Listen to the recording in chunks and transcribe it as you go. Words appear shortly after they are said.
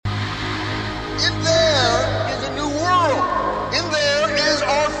In there is a new world. In there is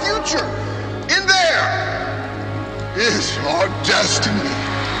our future. In there is our destiny.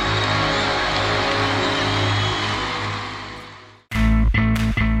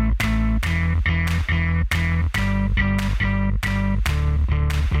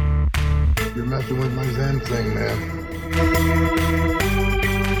 You're messing with my Zen thing, man.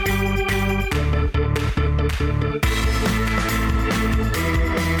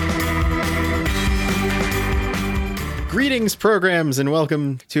 Greetings, programs, and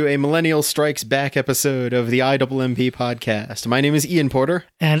welcome to a Millennial Strikes Back episode of the IWMP podcast. My name is Ian Porter.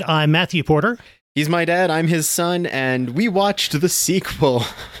 And I'm Matthew Porter. He's my dad, I'm his son, and we watched the sequel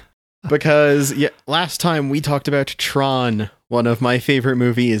because last time we talked about Tron, one of my favorite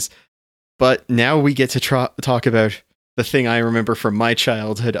movies, but now we get to talk about the thing I remember from my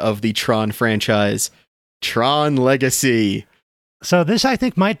childhood of the Tron franchise, Tron Legacy. So this, I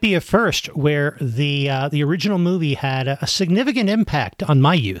think, might be a first where the original movie had a significant impact on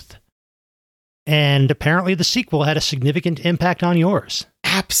my youth. And apparently the sequel had a significant impact on yours.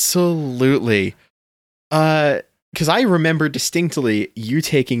 Absolutely. Because I remember distinctly you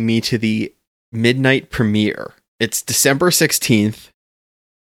taking me to the midnight premiere. It's December 16th.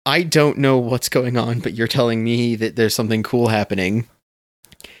 I don't know what's going on, but you're telling me that there's something cool happening.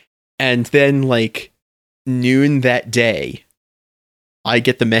 And then, like, noon that day, I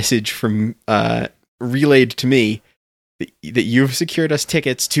get the message from, relayed to me that you've secured us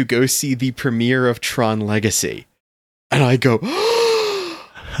tickets to go see the premiere of Tron Legacy. And I go,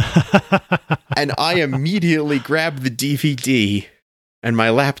 and I immediately grab the DVD and my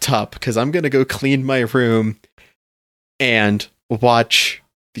laptop because I'm going to go clean my room and watch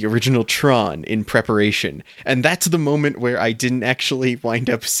the original Tron in preparation. And that's the moment where I didn't actually wind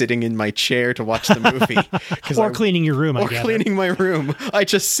up sitting in my chair to watch the movie. Or cleaning your room, Or cleaning my room. I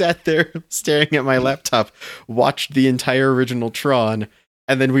just sat there staring at my laptop, watched the entire original Tron,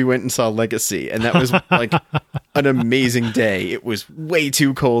 and then we went and saw Legacy. And that was like an amazing day. It was way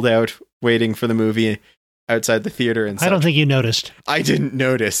too cold out waiting for the movie outside the theater. And I don't think you noticed. I didn't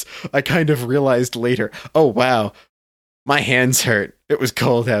notice. I kind of realized later, oh, wow, my hands hurt. It was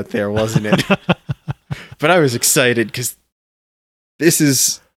cold out there, wasn't it? But I was excited because this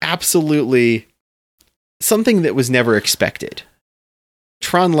is absolutely something that was never expected.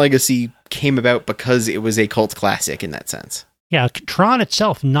 Tron Legacy came about because it was a cult classic in that sense. Yeah, Tron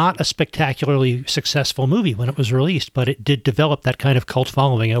itself, not a spectacularly successful movie when it was released, but it did develop that kind of cult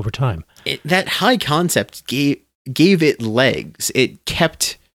following over time. That high concept gave it legs. It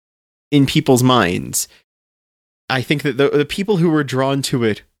kept in people's minds. I think that the people who were drawn to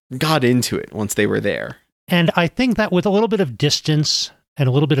it got into it once they were there. And I think that with a little bit of distance and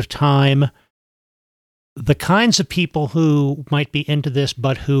a little bit of time, the kinds of people who might be into this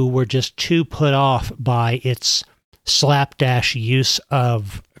but who were just too put off by its slapdash use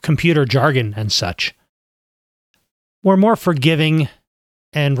of computer jargon and such were more forgiving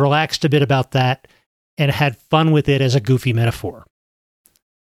and relaxed a bit about that and had fun with it as a goofy metaphor.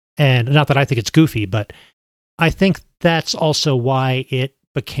 And not that I think it's goofy, but I think that's also why it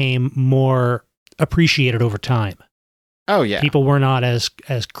became more appreciated over time. Oh, yeah. People were not as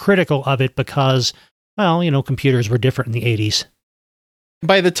critical of it because, well, computers were different in the 80s.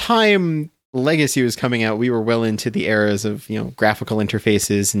 By the time Legacy was coming out, we were well into the eras of, graphical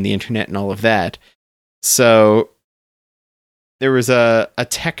interfaces and the internet and all of that. So there was a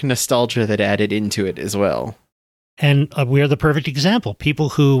tech nostalgia that added into it as well. And we're the perfect example. People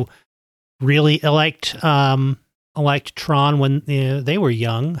who really liked Tron when they were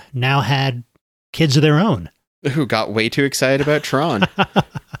young now had kids of their own. Who got way too excited about Tron.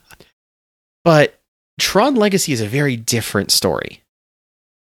 But Tron Legacy is a very different story.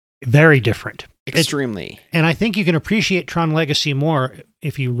 Very different. Extremely. And I think you can appreciate Tron Legacy more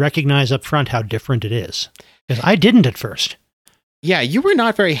if you recognize up front how different it is. Because I didn't at first. Yeah, you were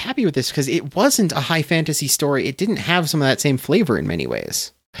not very happy with this because it wasn't a high fantasy story. It didn't have some of that same flavor in many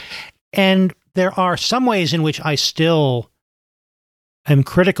ways. And there are some ways in which I still am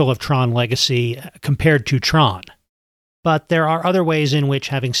critical of Tron Legacy compared to Tron. But there are other ways in which,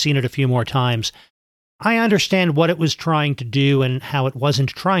 having seen it a few more times, I understand what it was trying to do and how it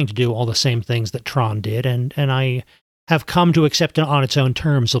wasn't trying to do all the same things that Tron did. And I have come to accept it on its own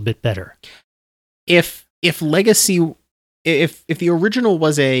terms a bit better. If Legacy, if the original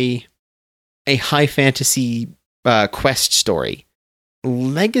was a high fantasy quest story,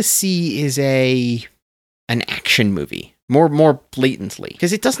 Legacy is an action movie, more blatantly,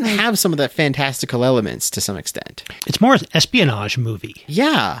 because it doesn't have some of the fantastical elements to some extent. It's more an espionage movie,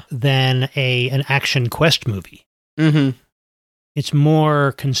 yeah, than an action quest movie. Mm-hmm. It's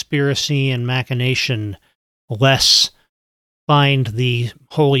more conspiracy and machination, less find the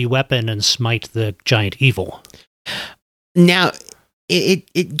holy weapon and smite the giant evil. Now,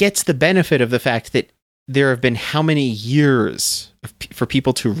 it gets the benefit of the fact that there have been how many years for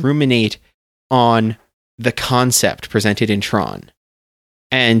people to ruminate on the concept presented in Tron.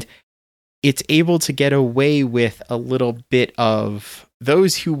 And it's able to get away with a little bit of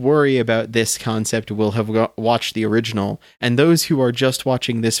those who worry about this concept will have watched the original, and those who are just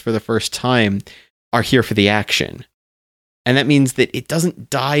watching this for the first time are here for the action. And that means that it doesn't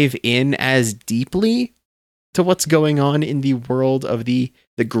dive in as deeply to what's going on in the world of the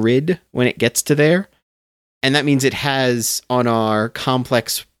grid when it gets to there. And that means it has on our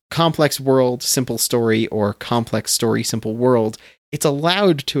complex world, simple story, or complex story, simple world, it's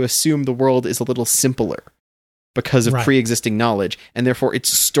allowed to assume the world is a little simpler because of pre-existing knowledge, and therefore its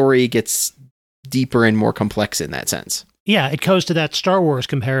story gets deeper and more complex in that sense. Yeah, it goes to that Star Wars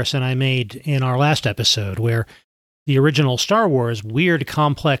comparison I made in our last episode, where the original Star Wars, weird,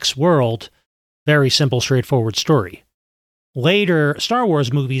 complex world, very simple, straightforward story. Later Star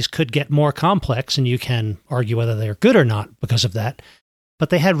Wars movies could get more complex, and you can argue whether they're good or not because of that. But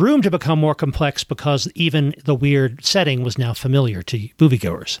they had room to become more complex because even the weird setting was now familiar to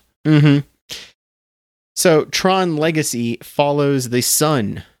moviegoers. Mm-hmm. So Tron Legacy follows the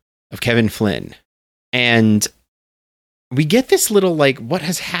son of Kevin Flynn. And we get this little, what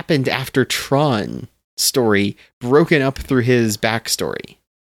has happened after Tron story broken up through his backstory.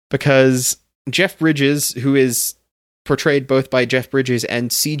 Because Jeff Bridges, who is portrayed both by Jeff Bridges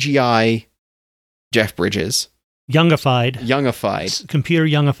and CGI Jeff Bridges, Youngified, computer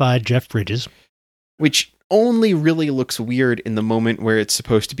youngified Jeff Bridges, which only really looks weird in the moment where it's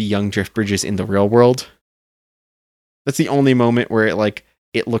supposed to be young Jeff Bridges in the real world. That's the only moment where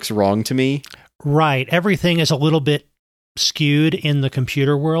it looks wrong to me. Right. Everything is a little bit skewed in the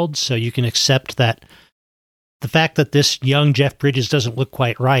computer world, so you can accept that the fact that this young Jeff Bridges doesn't look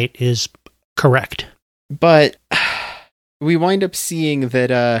quite right is correct. But we wind up seeing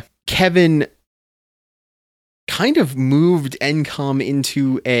that Kevin kind of moved Encom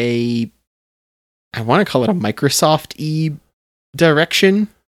into I want to call it a Microsoft-y direction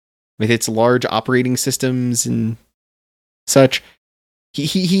with its large operating systems and such.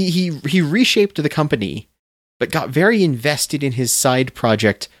 He reshaped the company, but got very invested in his side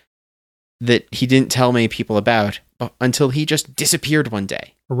project that he didn't tell many people about until he just disappeared one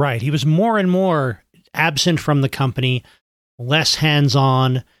day. Right. He was more and more absent from the company, less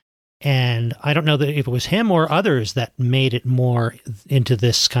hands-on, and I don't know that if it was him or others that made it more into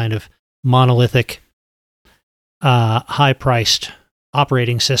this kind of monolithic, high-priced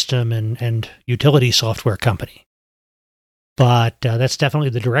operating system and utility software company. But that's definitely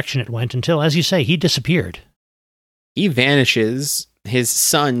the direction it went until, as you say, he disappeared. He vanishes. His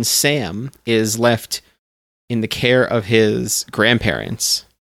son, Sam, is left in the care of his grandparents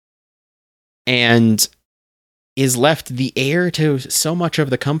and is left the heir to so much of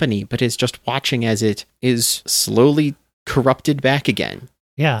the company, but is just watching as it is slowly corrupted back again.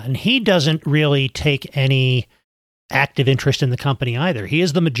 Yeah, and he doesn't really take any active interest in the company either. He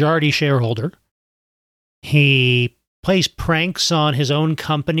is the majority shareholder. He plays pranks on his own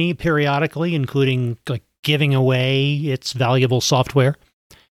company periodically, including giving away its valuable software.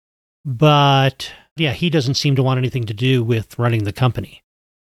 But yeah, he doesn't seem to want anything to do with running the company.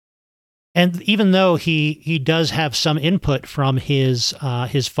 And even though he does have some input from his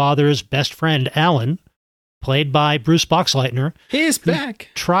father's best friend, Alan, played by Bruce Boxleitner. He's back.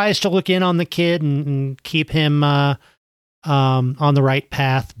 Tries to look in on the kid and keep him on the right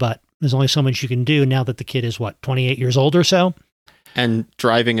path, but there's only so much you can do now that the kid is, 28 years old or so? And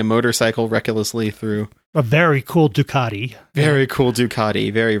driving a motorcycle recklessly through. A very cool Ducati. Very cool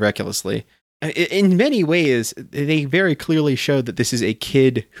Ducati, very recklessly. In many ways, they very clearly show that this is a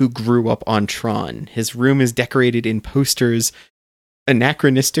kid who grew up on Tron. His room is decorated in posters,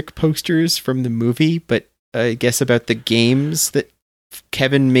 anachronistic posters from the movie, but I guess about the games that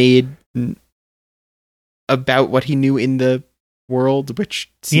Kevin made about what he knew in the world,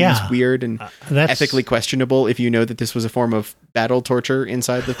 which seems weird and ethically questionable if you know that this was a form of battle torture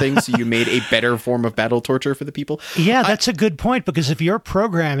inside the thing, so you made a better form of battle torture for the people. Yeah, that's a good point, because if you're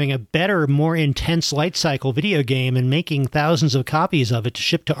programming a better, more intense light cycle video game and making thousands of copies of it to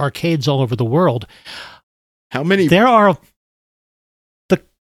ship to arcades all over the world, how many? There are the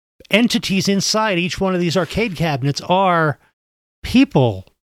entities inside each one of these arcade cabinets are people.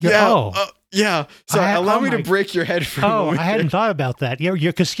 Yeah. So allow me to break your head for a moment. I hadn't thought about that.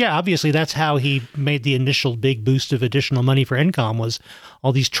 Because obviously that's how he made the initial big boost of additional money for Encom, was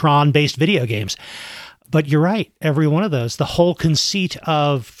all these Tron-based video games. But you're right, every one of those. The whole conceit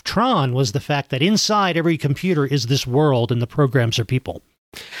of Tron was the fact that inside every computer is this world and the programs are people.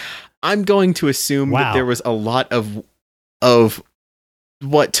 I'm going to assume that there was a lot of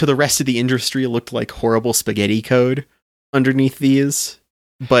what to the rest of the industry looked like horrible spaghetti code underneath these.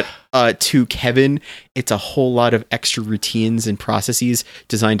 But to Kevin, it's a whole lot of extra routines and processes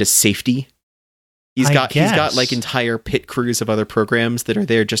designed as safety. He's got like entire pit crews of other programs that are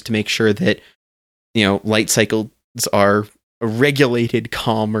there just to make sure that, you know, light cycles are a regulated,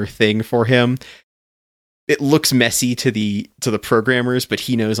 calmer thing for him. It looks messy to the programmers, but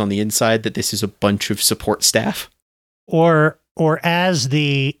he knows on the inside that this is a bunch of support staff. Or as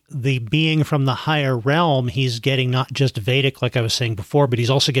the being from the higher realm, he's getting not just Vedic, like I was saying before, but he's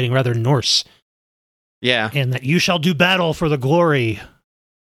also getting rather Norse. Yeah. And that you shall do battle for the glory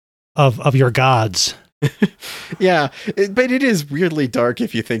of your gods. Yeah, but it is weirdly dark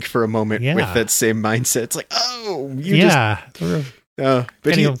if you think for a moment with that same mindset. It's like, oh, but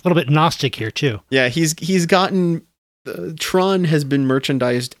getting a little bit Gnostic here too. Yeah, he's gotten Tron has been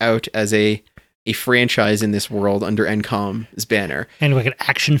merchandised out as a franchise in this world under Encom's banner, and look at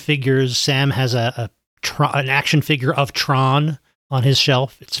action figures. Sam has an action figure of Tron on his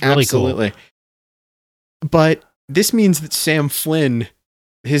shelf. It's really cool. But this means that Sam Flynn,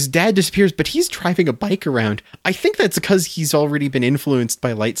 his dad disappears, but he's driving a bike around. I think that's because he's already been influenced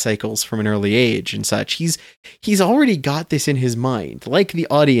by light cycles from an early age and such. He's already got this in his mind. Like the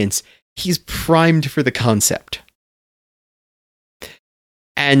audience, he's primed for the concept.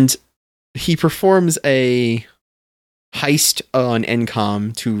 And he performs a heist on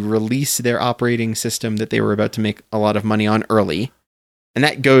Encom to release their operating system that they were about to make a lot of money on early. And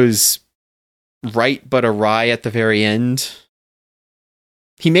that goes right but awry at the very end.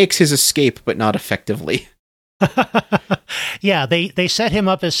 He makes his escape, but not effectively. Yeah, they set him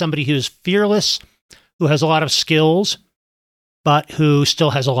up as somebody who's fearless, who has a lot of skills, but who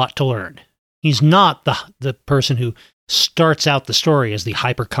still has a lot to learn. He's not the person who starts out the story as the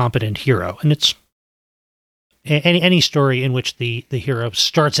hyper-competent hero. And it's any story in which the hero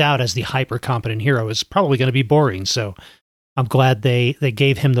starts out as the hyper-competent hero is probably going to be boring. So I'm glad they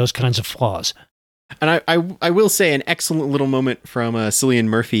gave him those kinds of flaws. And I will say an excellent little moment from Cillian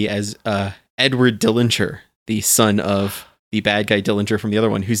Murphy as Edward Dillinger, the son of the bad guy Dillinger from the other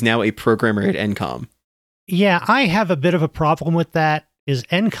one, who's now a programmer at Encom. Yeah, I have a bit of a problem with that. Is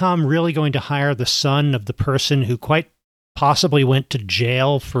Encom really going to hire the son of the person who quite possibly went to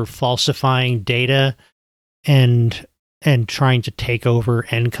jail for falsifying data and trying to take over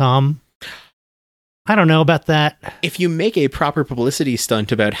Encom? I don't know about that. If you make a proper publicity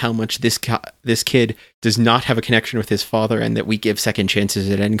stunt about how much this kid does not have a connection with his father, and that we give second chances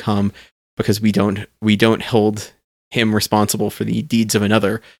at Encom because we don't hold him responsible for the deeds of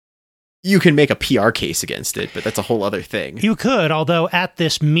another, you can make a PR case against it, but that's a whole other thing. You could, although at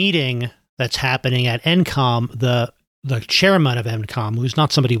this meeting that's happening at Encom, the chairman of Encom, who's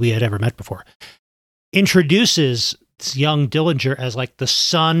not somebody we had ever met before, introduces this young Dillinger as like the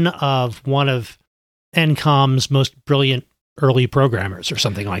son of one of Encom's most brilliant early programmers or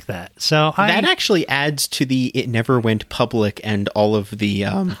something like that. So that actually adds to the it never went public and all of the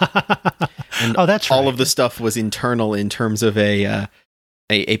and that's right. All of the stuff was internal in terms of a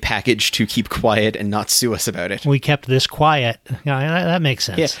package to keep quiet and not sue us about it. We kept this quiet. Yeah, that makes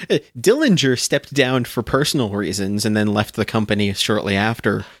sense. Yeah. Dillinger stepped down for personal reasons and then left the company shortly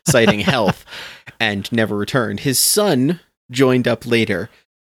after, citing health, and never returned. His son joined up later,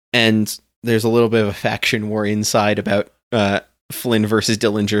 and there's a little bit of a faction war inside about Flynn versus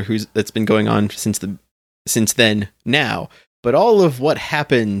Dillinger, that's been going on since then now. But all of what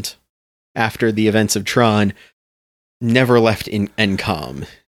happened after the events of Tron never left in Encom,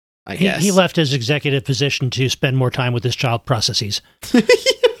 I guess. He left his executive position to spend more time with his child processes.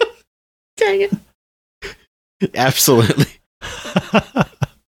 Dang it. Absolutely.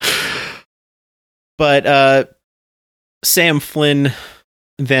 But Sam Flynn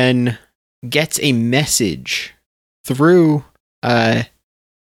then gets a message through I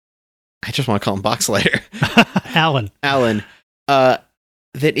just want to call him Boxlighter. Alan that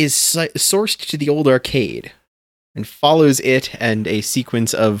is sourced to the old arcade and follows it and a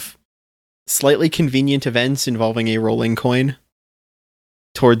sequence of slightly convenient events involving a rolling coin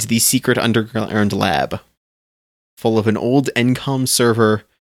towards the secret underground lab full of an old Encom server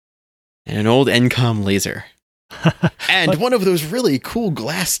and an old Encom laser. And one of those really cool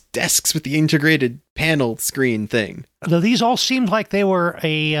glass desks with the integrated panel screen thing. Though these all seemed like they were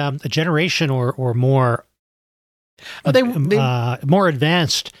a generation or more more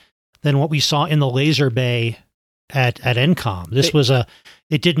advanced than what we saw in the laser bay at NCOM.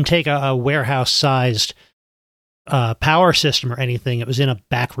 It didn't take a warehouse-sized power system or anything. It was in a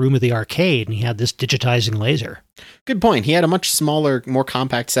back room of the arcade, and he had this digitizing laser. Good point. He had a much smaller, more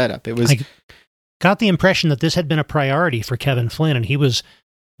compact setup. I got the impression that this had been a priority for Kevin Flynn, and he was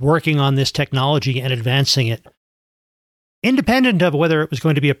working on this technology and advancing it, independent of whether it was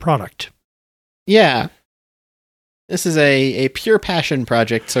going to be a product. Yeah. This is a pure passion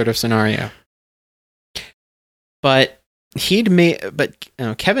project sort of scenario. But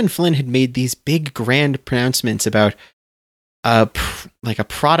Kevin Flynn had made these big grand pronouncements about a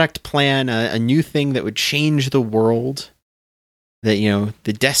product plan, a new thing that would change the world, that,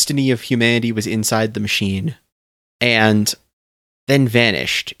 the destiny of humanity was inside the machine, and then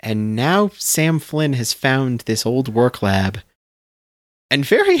vanished. And now Sam Flynn has found this old work lab and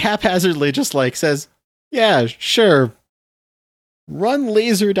very haphazardly just says, yeah, sure, run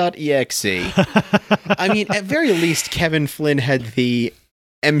laser.exe. I mean, at very least, Kevin Flynn had the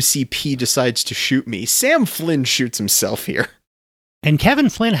MCP decides to shoot me. Sam Flynn shoots himself here. And Kevin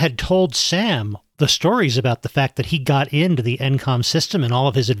Flynn had told Sam the stories about the fact that he got into the NCOM system and all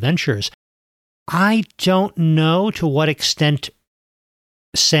of his adventures. I don't know to what extent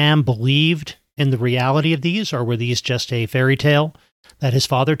Sam believed in the reality of these, or were these just a fairy tale that his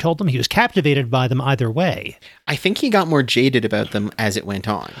father told them? He was captivated by them either way. I think he got more jaded about them as it went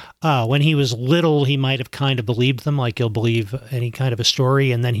on. When he was little, he might have kind of believed them, like you'll believe any kind of a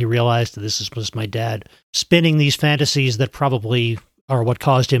story, and then he realized that this was my dad spinning these fantasies that probably are what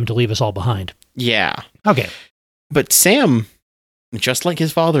caused him to leave us all behind. Yeah. Okay. But Sam, just like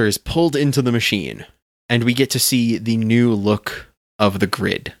his father, is pulled into the machine, and we get to see the new look of the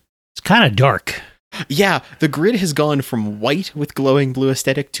grid. It's kind of dark. Yeah, the grid has gone from white with glowing blue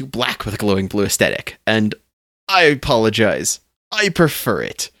aesthetic to black with glowing blue aesthetic, and I apologize. I prefer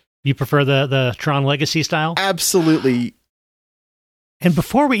it. You prefer the Tron Legacy style? Absolutely. And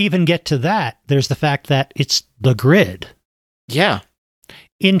before we even get to that, there's the fact that it's the grid. Yeah.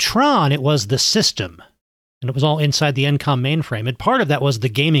 In Tron, it was the system, and it was all inside the NCOM mainframe, and part of that was the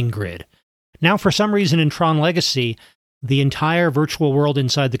gaming grid. Now, for some reason in Tron Legacy, the entire virtual world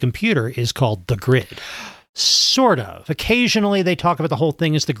inside the computer is called the grid. Sort of. Occasionally, they talk about the whole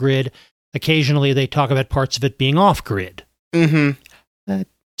thing as the grid. Occasionally, they talk about parts of it being off-grid. Mm-hmm. That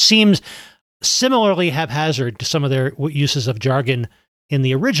seems similarly haphazard to some of their uses of jargon in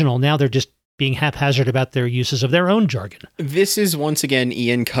the original. Now they're just being haphazard about their uses of their own jargon. This is once again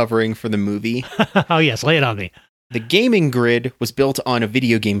Ian covering for the movie. Oh yes, lay it on me. The gaming grid was built on a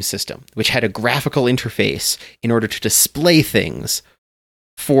video game system, which had a graphical interface in order to display things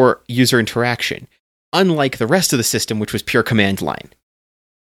for user interaction, unlike the rest of the system, which was pure command line.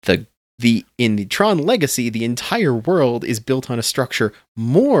 In the Tron Legacy, the entire world is built on a structure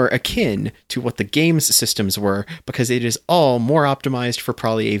more akin to what the game's systems were, because it is all more optimized for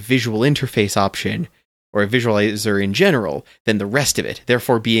probably a visual interface option, or a visualizer in general, than the rest of it,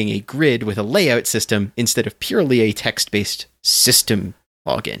 therefore being a grid with a layout system instead of purely a text-based system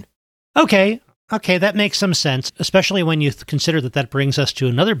login. Okay, that makes some sense, especially when you consider that brings us to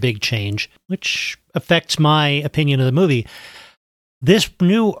another big change, which affects my opinion of the movie. This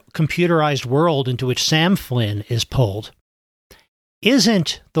new computerized world into which Sam Flynn is pulled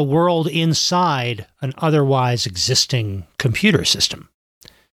isn't the world inside an otherwise existing computer system.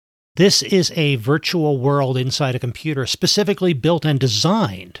 This is a virtual world inside a computer specifically built and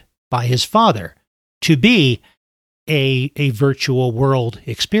designed by his father to be a virtual world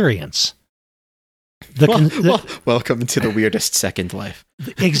experience. Welcome to the weirdest Second Life.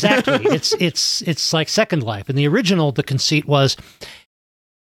 Exactly. It's like Second Life. In the original, the conceit was,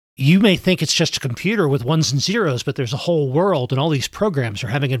 you may think it's just a computer with ones and zeros, but there's a whole world and all these programs are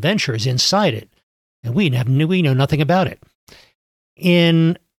having adventures inside it. And we know nothing about it.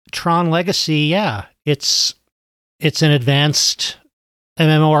 In Tron Legacy, yeah, it's an advanced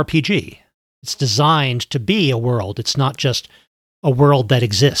MMORPG. It's designed to be a world. It's not just a world that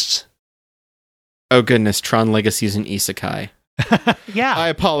exists. Oh goodness, Tron Legacy is an isekai. Yeah. I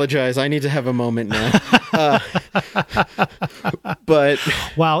apologize. I need to have a moment now. But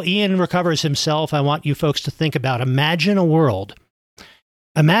while Ian recovers himself, I want you folks to think about, imagine a world.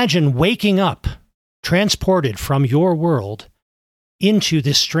 Imagine waking up, transported from your world into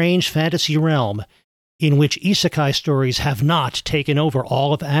this strange fantasy realm in which isekai stories have not taken over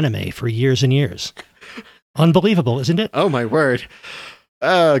all of anime for years and years. Unbelievable, isn't it? Oh my word.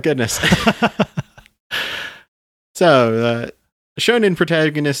 Oh goodness. So, shonen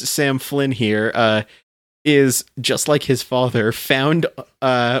protagonist Sam Flynn here is, just like his father, found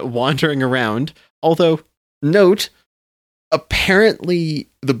wandering around. Although, note, apparently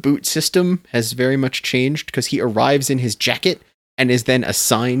the boot system has very much changed because he arrives in his jacket and is then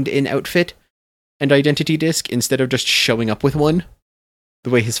assigned an outfit and identity disc instead of just showing up with one the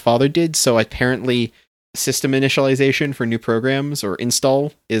way his father did. So apparently system initialization for new programs or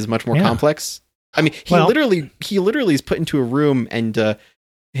install is much more complex. I mean, he literally is put into a room and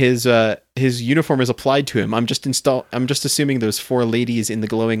his uniform is applied to him. I'm just assuming those 4 ladies in the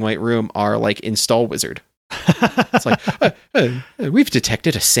glowing white room are like install wizard. It's like, we've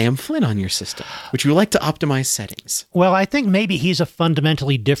detected a Sam Flynn on your system. Would you like to optimize settings? Well, I think maybe he's a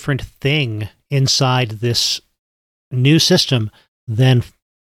fundamentally different thing inside this new system than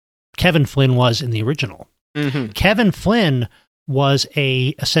Kevin Flynn was in the original. Mm-hmm. Kevin Flynn was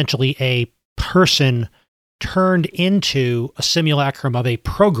essentially a person turned into a simulacrum of a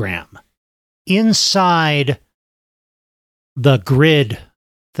program inside the grid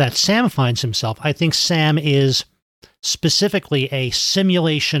that Sam finds himself. I think Sam is specifically a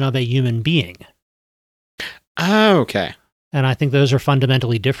simulation of a human being. Oh, okay. And I think those are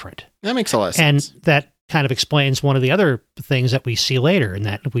fundamentally different. That makes a lot of sense. And that kind of explains one of the other things that we see later, in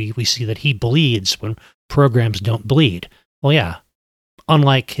that we see that he bleeds when programs don't bleed. Well, yeah.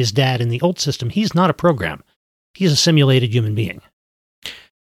 Unlike his dad in the old system, he's not a program. He's a simulated human being.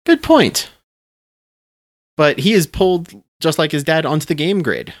 Good point. But he is pulled, just like his dad, onto the game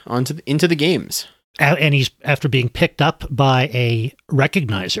grid, into the games. And he's, after being picked up by a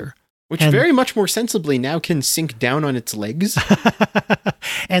recognizer. Which very much more sensibly now can sink down on its legs.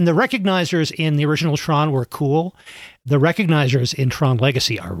 And the recognizers in the original Tron were cool. The recognizers in Tron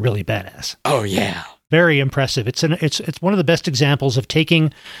Legacy are really badass. Oh, yeah. Very impressive. It's one of the best examples of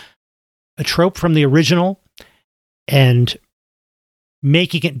taking a trope from the original and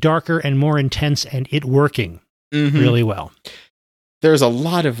making it darker and more intense, and it working really well. There's a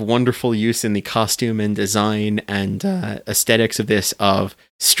lot of wonderful use in the costume and design and aesthetics of this, of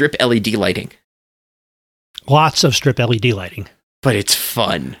strip LED lighting. Lots of strip LED lighting. But it's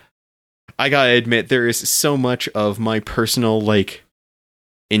fun. I gotta admit, there is so much of my personal, like,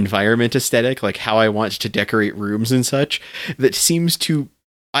 environment aesthetic, like how I want to decorate rooms and such, that seems to...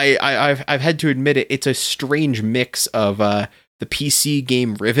 I've had to admit it, it's a strange mix of the PC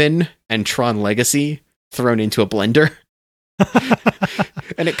game Riven and Tron Legacy thrown into a blender.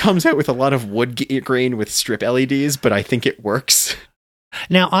 And it comes out with a lot of wood grain with strip LEDs, but I think it works.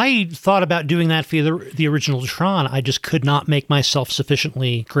 Now, I thought about doing that for the original Tron. I just could not make myself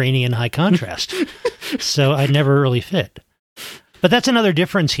sufficiently grainy and high contrast. So I never really fit. But that's another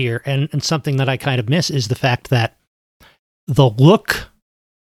difference here, and something that I kind of miss is the fact that the look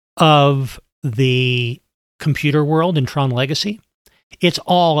of the computer world in Tron Legacy, it's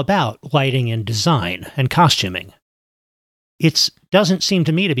all about lighting and design and costuming. It doesn't seem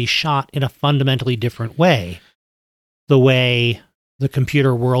to me to be shot in a fundamentally different way, the way the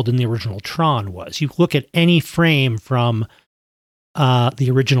computer world in the original Tron was. You look at any frame from the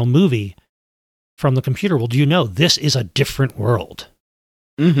original movie from the computer world, you know this is a different world.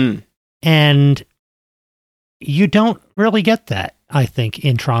 Mm-hmm. And you don't really get that, I think,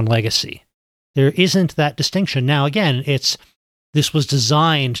 in Tron Legacy. There isn't that distinction. Now, again, this was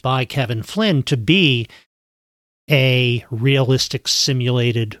designed by Kevin Flynn to be a realistic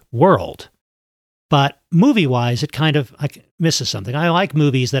simulated world. But movie-wise, it kind of misses something. I like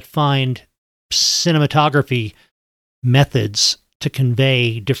movies that find cinematography methods to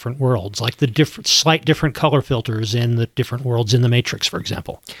convey different worlds, like the slight different color filters in the different worlds in The Matrix, for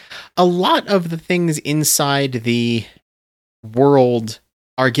example. A lot of the things inside the world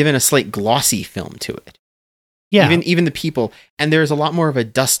are given a slight glossy film to it. Yeah. Even the people. And there's a lot more of a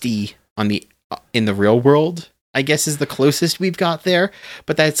dusty in the real world, I guess, is the closest we've got there.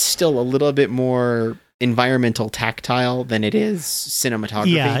 But that's still a little bit more environmental tactile than it is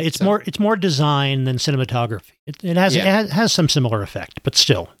cinematography. Yeah, it's more design than cinematography. It has some similar effect, but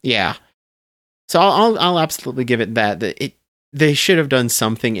still. Yeah. So I'll absolutely give it that they should have done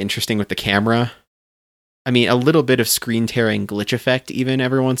something interesting with the camera. I mean, a little bit of screen tearing glitch effect, even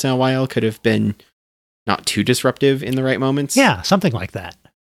every once in a while, could have been not too disruptive in the right moments. Yeah, something like that.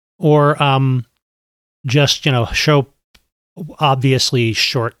 Or just, show obviously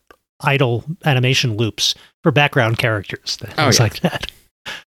short idle animation loops for background characters, things like that.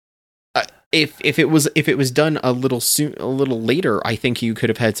 If it was done a little later, I think you could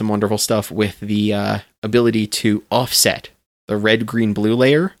have had some wonderful stuff with the ability to offset the red, green, blue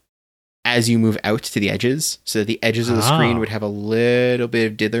layer as you move out to the edges, so that the edges of the screen would have a little bit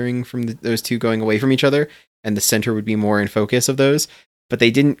of dithering from those two going away from each other, and the center would be more in focus of those. But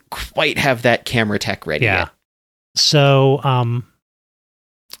they didn't quite have that camera tech ready yet. So,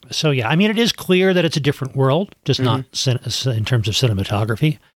 So yeah, I mean, it is clear that it's a different world, just not in terms of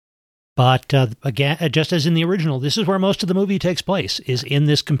cinematography. But again, just as in the original, this is where most of the movie takes place, is in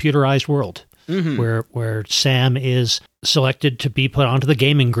this computerized world, where Sam is selected to be put onto the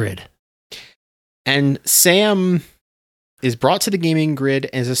gaming grid. And Sam is brought to the gaming grid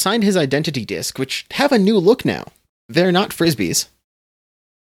and is assigned his identity disc, which have a new look now. They're not Frisbees.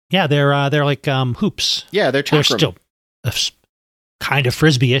 Yeah, they're like hoops. Yeah, they're chakram. They're still kind of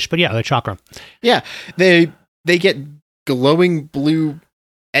Frisbee-ish, but yeah, they're chakram. Yeah, they get glowing blue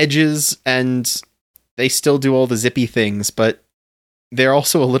edges, and they still do all the zippy things, but they're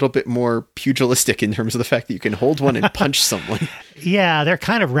also a little bit more pugilistic in terms of the fact that you can hold one and punch someone. Yeah, they're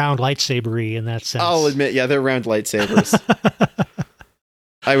kind of round lightsaber-y in that sense. I'll admit, yeah, they're round lightsabers.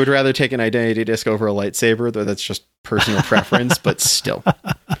 I would rather take an identity disc over a lightsaber, though that's just personal preference, but still.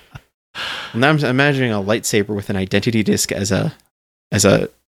 And I'm imagining a lightsaber with an identity disc as a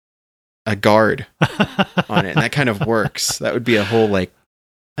guard on it, and that kind of works. That would be a whole,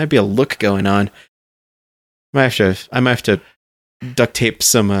 that'd be a look going on. I might have to duct tape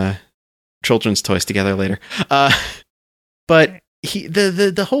some children's toys together later. But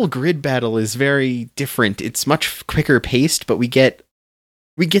the whole grid battle is very different. It's much quicker paced, but we get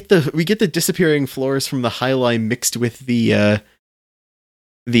the disappearing floors from the highline mixed with the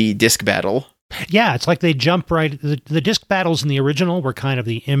disc battle. Yeah, it's like they jump right. The disc battles in the original were kind of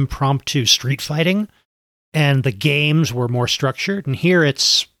the impromptu street fighting, and the games were more structured. And here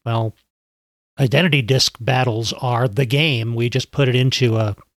it's, well, identity disc battles are the game. We just put it into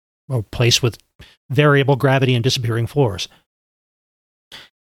a place with variable gravity and disappearing floors.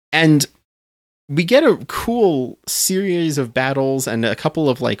 And we get a cool series of battles and a couple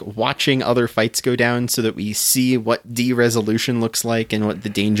of watching other fights go down so that we see what de-resolution looks like and what the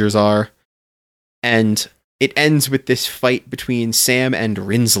dangers are. And it ends with this fight between Sam and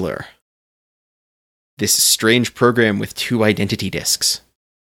Rinzler. This strange program with 2 identity discs.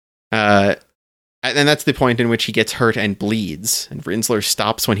 And that's the point in which he gets hurt and bleeds. And Rinzler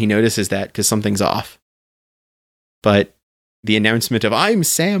stops when he notices that because something's off. But the announcement of, "I'm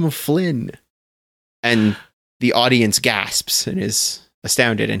Sam Flynn," and the audience gasps and is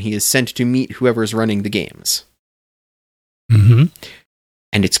astounded, and he is sent to meet whoever's running the games. Mm-hmm.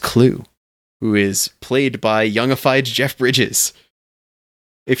 And it's Clue, who is played by youngified Jeff Bridges.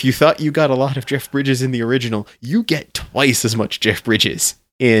 If you thought you got a lot of Jeff Bridges in the original, you get twice as much Jeff Bridges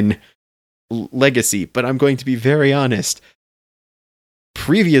in Legacy. But I'm going to be very honest.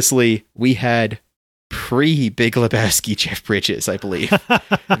 Previously, we had pre-Big Lebowski Jeff Bridges, I believe.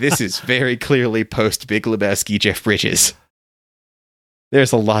 This is very clearly post-Big Lebowski Jeff Bridges.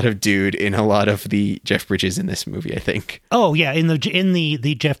 There's a lot of dude in a lot of the Jeff Bridges in this movie, I think. Oh yeah, in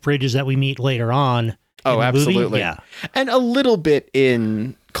the Jeff Bridges that we meet later on. Oh, absolutely. Movie, yeah, and a little bit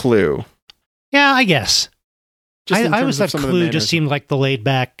in Clue. Yeah, I guess. I always thought Clue just seemed like the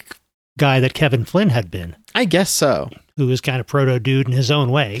laid-back guy that Kevin Flynn had been. I guess so. Who was kind of proto-dude in his own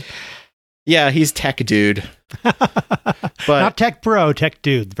way. Yeah, he's tech dude. But not tech bro, tech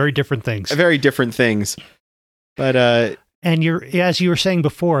dude. Very different things. Very different things. But and as you were saying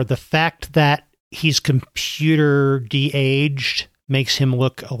before, the fact that he's computer de-aged makes him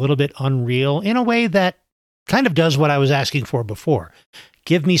look a little bit unreal in a way that kind of does what I was asking for before.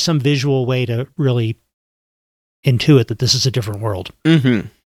 Give me some visual way to really intuit that this is a different world. Mm-hmm.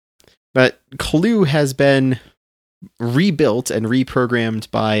 But Clue has been rebuilt and reprogrammed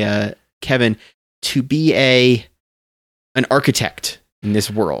by Kevin to be an architect in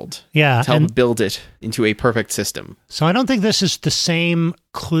this world. Yeah. To help build it into a perfect system. So I don't think this is the same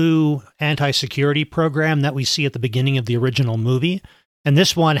Clue anti-security program that we see at the beginning of the original movie. And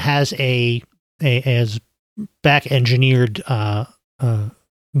this one has a back-engineered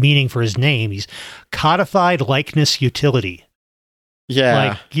meaning for his name. He's Codified Likeness Utility.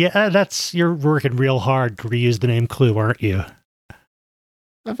 Yeah. You're working real hard to reuse the name Clue, aren't you?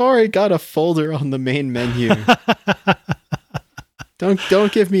 I've already got a folder on the main menu.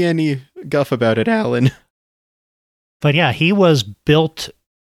 Don't give me any guff about it, Alan. But yeah, he was built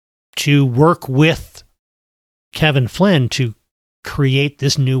to work with Kevin Flynn to create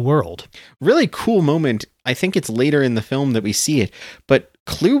this new world. Really cool moment. I think it's later in the film that we see it, but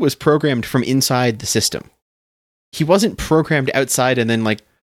Clue was programmed from inside the system. He wasn't programmed outside and then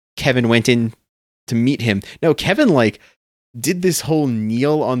Kevin went in to meet him. No, Kevin did this whole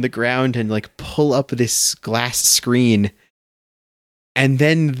kneel on the ground and pull up this glass screen. And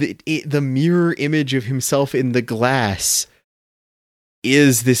then the mirror image of himself in the glass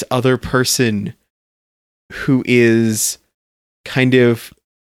is this other person who is kind of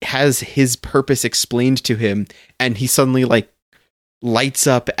has his purpose explained to him. And he suddenly lights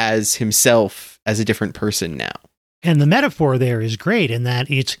up as himself as a different person now. And the metaphor there is great in that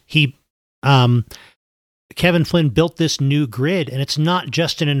Kevin Flynn built this new grid, and it's not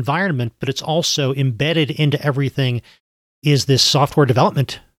just an environment, but it's also embedded into everything is this software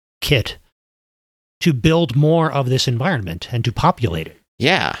development kit to build more of this environment and to populate it.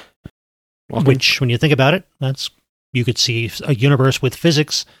 Yeah. Which, when you think about it, you could see a universe with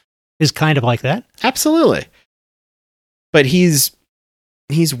physics is kind of like that. Absolutely. But he's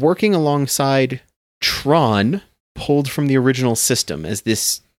working alongside Tron, pulled from the original system as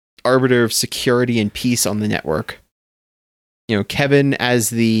this arbiter of security and peace on the network. You know, Kevin as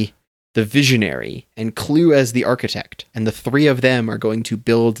the visionary and Clue as the architect, and the three of them are going to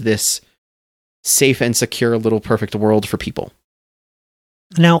build this safe and secure little perfect world for people.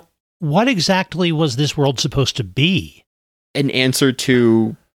 Now, what exactly was this world supposed to be? An answer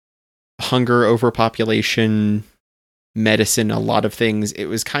to hunger, overpopulation, medicine, a lot of things. It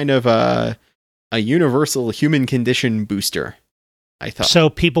was kind of a universal human condition booster, I thought. So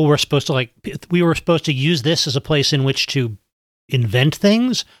people were supposed to we were supposed to use this as a place in which to invent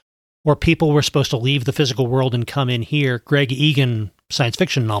things, or people were supposed to leave the physical world and come in here, Greg Egan science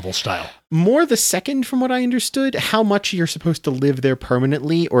fiction novel style? More the second, from what I understood. How much you're supposed to live there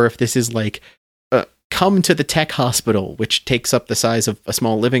permanently, or if this is like, come to the tech hospital, which takes up the size of a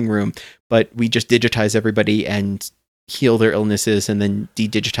small living room, but we just digitize everybody and heal their illnesses and then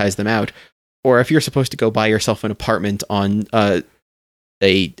de-digitize them out. Or if you're supposed to go buy yourself an apartment on a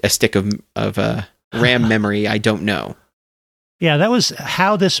stick of RAM memory, I don't know. Yeah, that was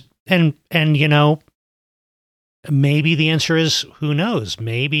how this, and you know, maybe the answer is, who knows?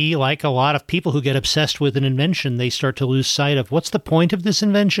 Maybe, like a lot of people who get obsessed with an invention, they start to lose sight of what's the point of this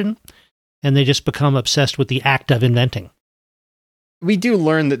invention, and they just become obsessed with the act of inventing. We do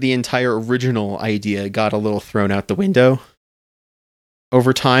learn that the entire original idea got a little thrown out the window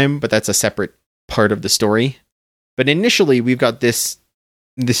over time, but that's a separate part of the story. But initially, we've got this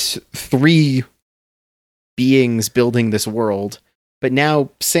three beings building this world, but now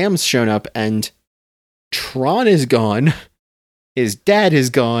Sam's shown up and Tron is gone, his dad is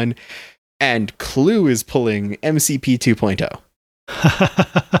gone, and Clue is pulling MCP 2.0.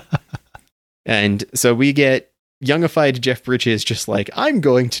 And so we get youngified Jeff Bridges just like, I'm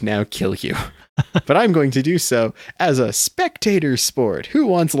going to now kill you, but I'm going to do so as a spectator sport. Who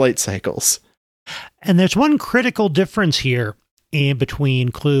wants light cycles? And there's one critical difference here in between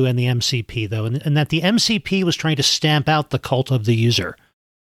Clue and the MCP, though, and that the MCP was trying to stamp out the cult of the user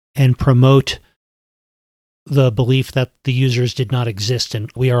and promote the belief that the users did not exist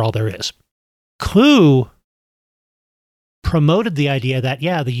and we are all there is. Clue promoted the idea that,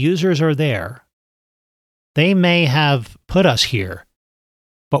 yeah, the users are there. They may have put us here,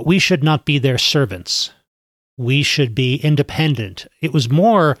 but we should not be their servants. We should be independent. It was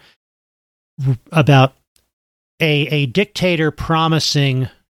more about a dictator promising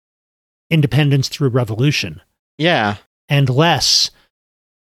independence through revolution. Yeah. And less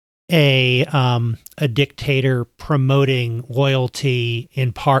a dictator promoting loyalty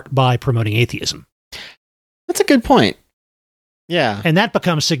in part by promoting atheism. That's a good point. Yeah. And that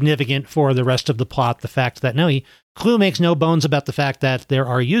becomes significant for the rest of the plot. The fact that Clue makes no bones about the fact that there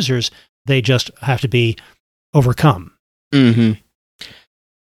are users. They just have to be overcome. Mm-hmm.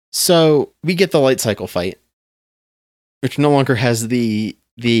 So we get the light cycle fight, which no longer has the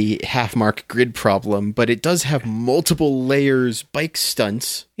half mark grid problem, but it does have multiple layers bike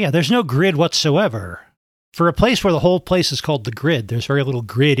stunts. Yeah, there's no grid whatsoever. For a place where the whole place is called the grid, there's very little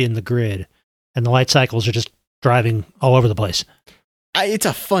grid in the grid, and the light cycles are just driving all over the place. It's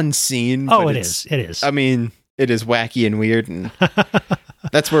a fun scene. Oh, it is. It is. I mean, it is wacky and weird, and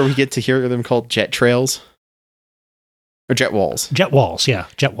that's where we get to hear them called jet trails. Or jet walls. Jet walls, yeah.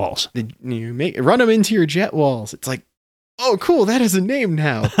 Jet walls. Run them into your jet walls. It's like, oh, cool, that has a name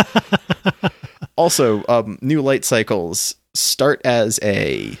now. Also, new light cycles start as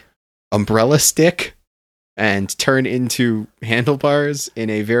a umbrella stick and turn into handlebars in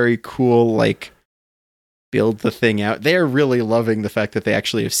a very cool, like, build the thing out. They're really loving the fact that they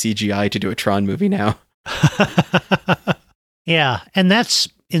actually have CGI to do a Tron movie now. Yeah, and that's,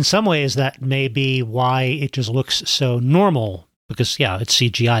 in some ways, that may be why it just looks so normal, because, yeah, it's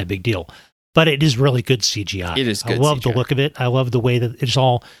CGI, big deal. But it is really good CGI. It is good I love CGI. the look of it. I love the way that it's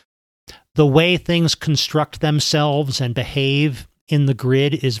all, the way things construct themselves and behave in the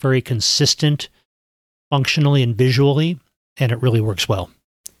grid is very consistent, functionally and visually, and it really works well.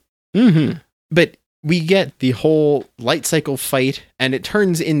 Mm-hmm. But we get the whole light cycle fight, and it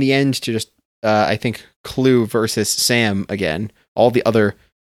turns in the end to just, I think, Clue versus Sam again. All the other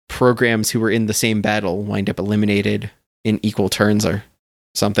programs who were in the same battle wind up eliminated. in equal turns or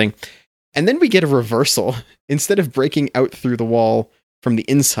something. And then we get a reversal. Instead of breaking out through the wall from the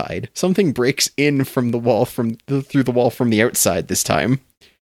inside, something breaks in from the wall through the wall from the outside this time.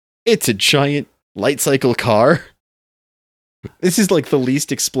 It's a giant light cycle car. This is like the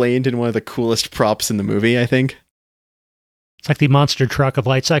least explained and one of the coolest props in the movie, I think. It's like the monster truck of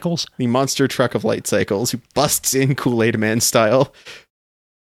light cycles. The monster truck of light cycles who busts in Kool-Aid Man style.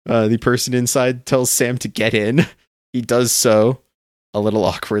 The person inside tells Sam to get in. He does so a little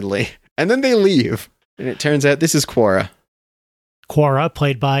awkwardly. And then they leave. And it turns out this is Quorra. Quorra,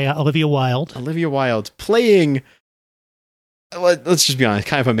 played by Olivia Wilde. Olivia Wilde playing, let's just be honest,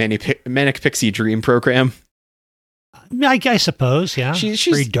 kind of a Manic Pixie Dream program. I suppose, yeah. She's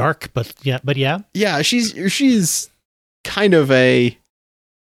very dark, but yeah. Yeah, she's kind of a...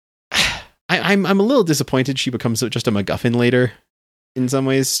 I'm a little disappointed she becomes just a MacGuffin later, in some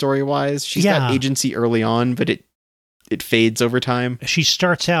ways, story-wise. She's got agency early on, but it fades over time. She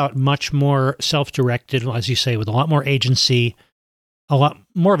starts out much more self-directed, as you say, with a lot more agency, a lot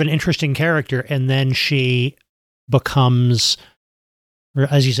more of an interesting character, and then she becomes,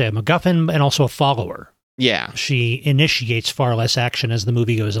 as you say, a MacGuffin and also a follower. Yeah. She initiates far less action as the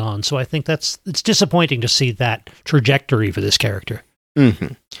movie goes on. So I think it's disappointing to see that trajectory for this character.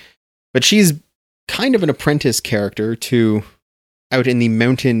 Mm-hmm. But she's kind of an apprentice character to, out in the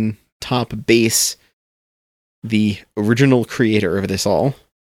mountain top base, the original creator of this all,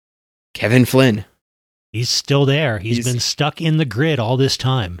 Kevin Flynn. He's still there. He's been stuck in the grid all this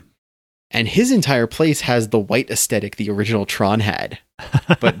time. And his entire place has the white aesthetic the original Tron had,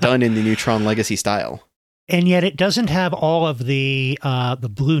 but done in the new Tron Legacy style. And yet it doesn't have all of the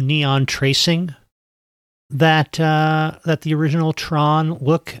blue neon tracing that the original Tron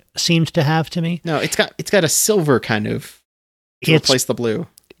look seemed to have to me. No, it's got a silver kind of to replace the blue.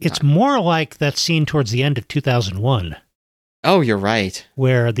 It's more like that scene towards the end of 2001. Oh, you're right.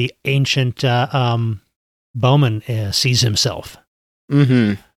 Where the ancient Bowman sees himself.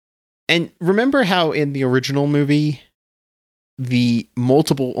 Mm-hmm. And remember how in the original movie, the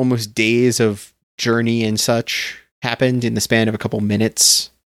multiple almost days of journey and such happened in the span of a couple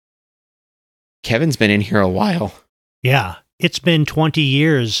minutes? Kevin's been in here a while. Yeah. It's been 20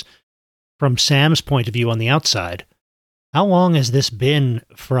 years from Sam's point of view on the outside. How long has this been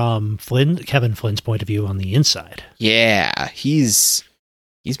from Kevin Flynn's point of view on the inside? Yeah, he's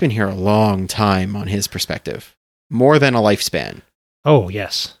been here a long time on his perspective. More than a lifespan. Oh,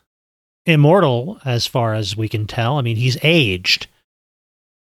 yes. Immortal, as far as we can tell. I mean, he's aged.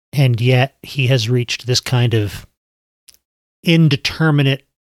 And yet he has reached this kind of indeterminate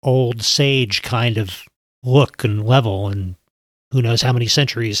old sage kind of look and level. And who knows how many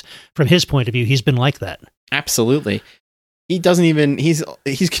centuries from his point of view he's been like that. Absolutely. He doesn't even, he's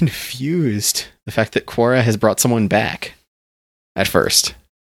confused the fact that Quorra has brought someone back at first.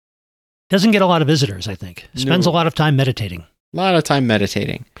 Doesn't get a lot of visitors, I think. Spends a lot of time meditating. A lot of time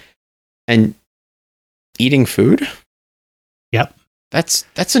meditating. And eating food? Yep. That's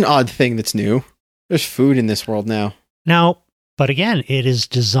an odd thing that's new. There's food in this world now. Now, but again, it is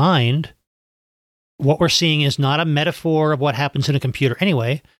designed, what we're seeing is not a metaphor of what happens in a computer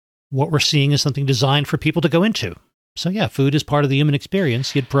anyway. What we're seeing is something designed for people to go into. So yeah, food is part of the human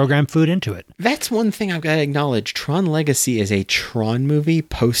experience. You'd program food into it. That's one thing I've got to acknowledge. Tron Legacy is a Tron movie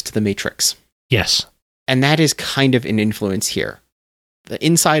post The Matrix. Yes. And that is kind of an influence here. The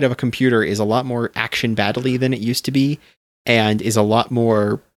inside of a computer is a lot more action battle-y than it used to be, and is a lot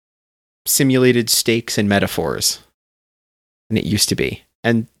more simulated stakes and metaphors than it used to be.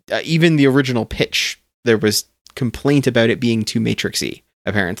 And even the original pitch, there was complaint about it being too Matrix-y,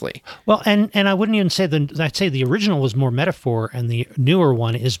 apparently. Well, and I wouldn't even say I'd say the original was more metaphor, and the newer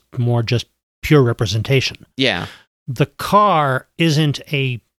one is more just pure representation. Yeah. The car isn't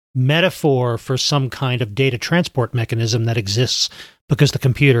a metaphor for some kind of data transport mechanism that exists because the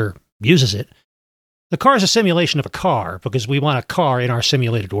computer uses it. The car is a simulation of a car because we want a car in our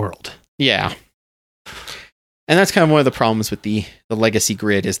simulated world. Yeah. And that's kind of one of the problems with the legacy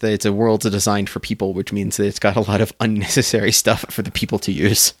grid is that it's a world designed for people, which means that it's got a lot of unnecessary stuff for the people to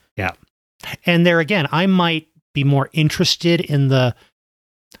use. Yeah. And there again, I might be more interested in the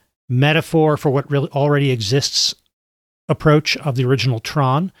metaphor for what really already exists approach of the original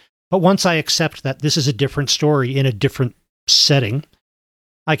Tron. But once I accept that this is a different story in a different setting,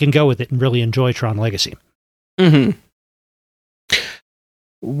 I can go with it and really enjoy Tron Legacy. Mm-hmm.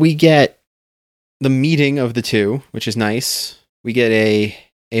 We get the meeting of the two, which is nice. We get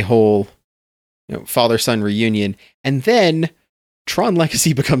a whole father-son reunion. And then Tron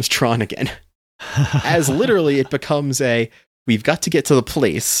Legacy becomes Tron again. As literally it becomes we've got to get to the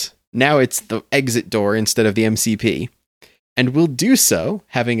place. Now it's the exit door instead of the MCP. and will do so,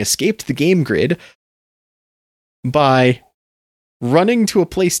 having escaped the game grid, by running to a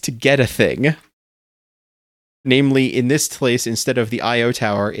place to get a thing. Namely, in this place, instead of the IO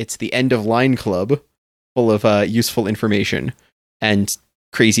Tower, it's the End of Line Club, full of useful information and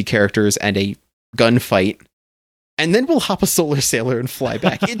crazy characters and a gunfight. And then we'll hop a solar sailor and fly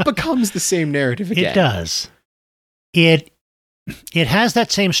back. It becomes the same narrative again. It does. It has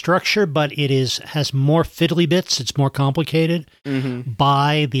that same structure, but has more fiddly bits. It's more complicated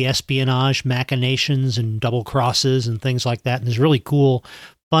by the espionage machinations and double crosses and things like that. And there's a really cool,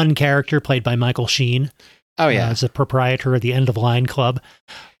 fun character played by Michael Sheen. Oh, yeah. As a proprietor of the End of Line Club.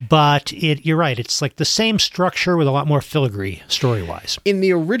 But you're right. It's like the same structure with a lot more filigree story-wise. In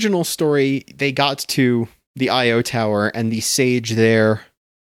the original story, they got to the IO Tower, and the sage there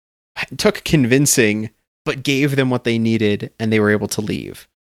took convincing, but gave them what they needed, and they were able to leave.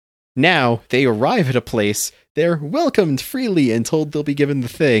 Now, they arrive at a place, they're welcomed freely and told they'll be given the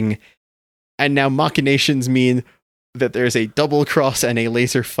thing, and now machinations mean that there's a double cross and a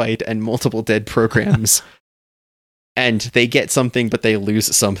laser fight and multiple dead programs. And they get something, but they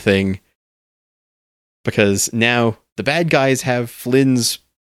lose something. Because now the bad guys have Flynn's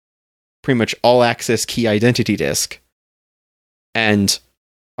pretty much all-access key identity disk. And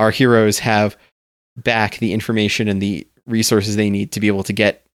our heroes have back the information and the resources they need to be able to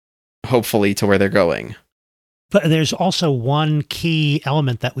get, hopefully, to where they're going. But there's also one key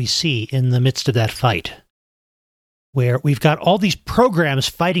element that we see in the midst of that fight, where we've got all these programs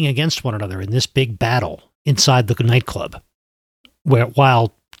fighting against one another in this big battle inside the nightclub,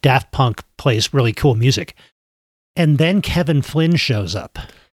 while Daft Punk plays really cool music. And then Kevin Flynn shows up.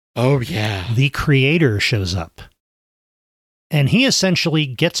 Oh, yeah. The creator shows up. And he essentially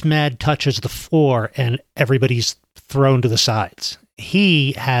gets mad, touches the floor, and everybody's thrown to the sides.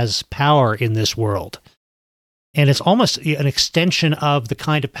 He has power in this world. And it's almost an extension of the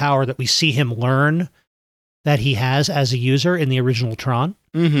kind of power that we see him learn that he has as a user in the original Tron.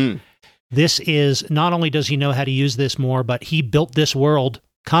 Mm-hmm. This is, not only does he know how to use this more, but he built this world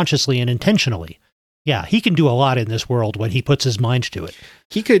consciously and intentionally. Yeah, he can do a lot in this world when he puts his mind to it.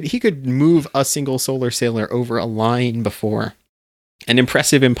 He could move a single solar sailor over a line before. An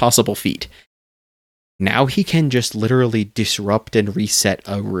impressive, impossible feat. Now he can just literally disrupt and reset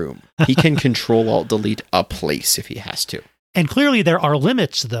a room. He can Control-Alt-Delete a place if he has to. And clearly there are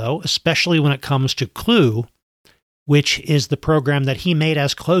limits, though, especially when it comes to Clue, which is the program that he made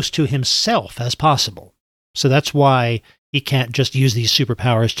as close to himself as possible. So that's why he can't just use these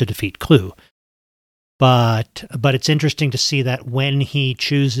superpowers to defeat Clue. But it's interesting to see that when he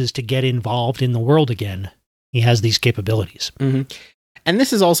chooses to get involved in the world again, he has these capabilities. Mm-hmm. And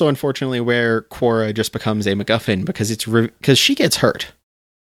this is also, unfortunately, where Quorra just becomes a MacGuffin, because she gets hurt,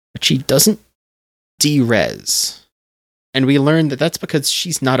 but she doesn't de-res. And we learn that that's because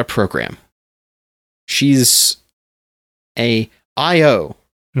she's not a program. She's a IO.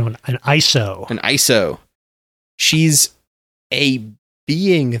 No, an ISO. An ISO. She's a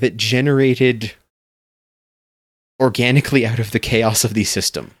being that generated organically out of the chaos of the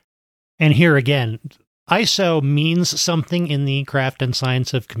system. And here again, ISO means something in the craft and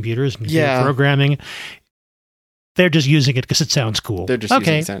science of computers and programming. They're just using it because it sounds cool. They're just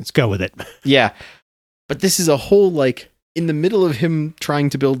using it sounds cool. Go with it. Yeah. But this is a whole, in the middle of him trying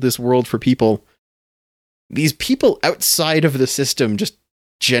to build this world for people, these people outside of the system just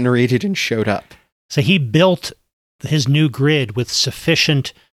generated and showed up. So he built his new grid with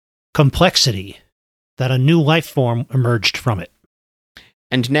sufficient complexity that a new life form emerged from it.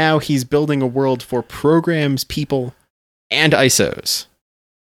 And now he's building a world for programs, people, and ISOs.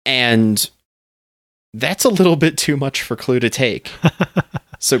 And that's a little bit too much for Clue to take.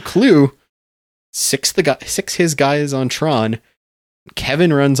 So Clue six his guys on Tron.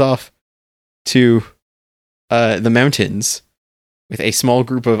 Kevin runs off to the mountains with a small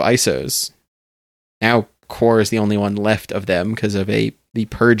group of ISOs. Now Quorra is the only one left of them because of the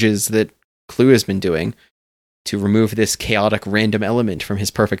purges that Clue has been doing to remove this chaotic random element from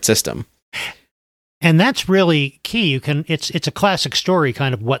his perfect system. And that's really key. It's a classic story,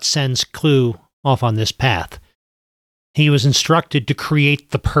 kind of what sends Clue off on this path. He was instructed to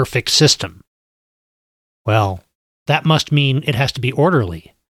create the perfect system. Well, that must mean it has to be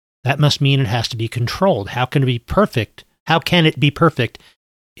orderly. That must mean it has to be controlled. How can it be perfect? How can it be perfect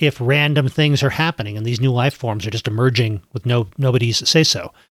if random things are happening and these new life forms are just emerging with nobody's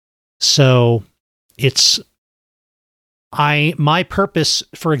say-so? So it's my purpose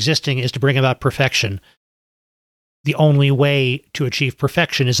for existing is to bring about perfection. The only way to achieve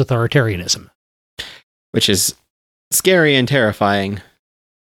perfection is authoritarianism. Which is scary and terrifying.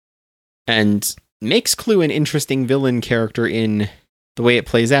 And makes Clue an interesting villain character in the way it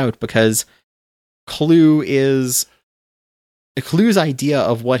plays out, because Clue's idea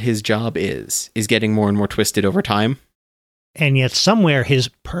of what his job is getting more and more twisted over time. And yet somewhere his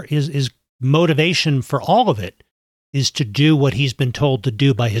motivation for all of it is to do what he's been told to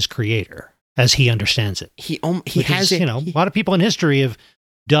do by his creator, as he understands it. He has it. A lot of people in history have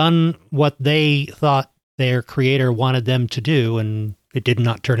done what they thought their creator wanted them to do, and it did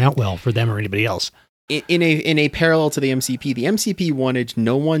not turn out well for them or anybody else. In a parallel to the MCP wanted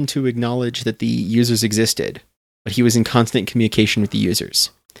no one to acknowledge that the users existed, but he was in constant communication with the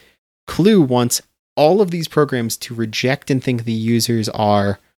users. Clue wants all of these programs to reject and think the users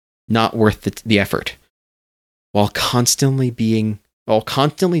are not worth the effort, while constantly doing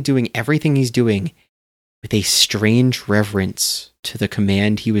everything he's doing with a strange reverence to the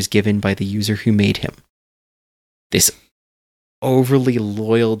command he was given by the user who made him. This overly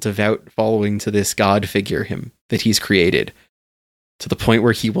loyal, devout following to this god figure that he's created, to the point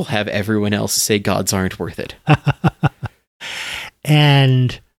where he will have everyone else say gods aren't worth it.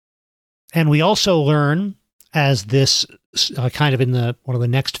 And we also learn, as this kind of in one of the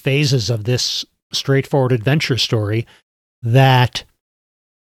next phases of this straightforward adventure story, that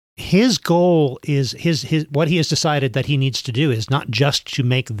his goal is his what he has decided that he needs to do is not just to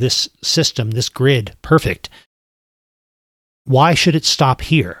make this system, this grid, perfect. Why should it stop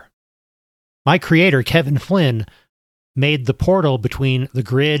here? My creator, Kevin Flynn, made the portal between the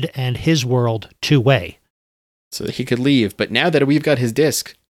grid and his world two-way, so that he could leave. But now that we've got his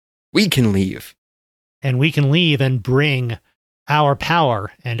disc, we can leave. And we can leave and bring our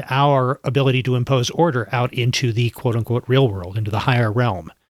power and our ability to impose order out into the quote-unquote real world, into the higher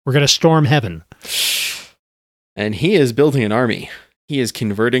realm. We're going to storm heaven. And he is building an army. He is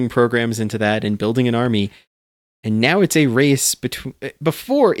converting programs into that and building an army. And now it's a race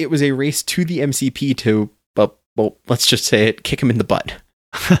before it was a race to the MCP to, well, let's just say it, kick him in the butt.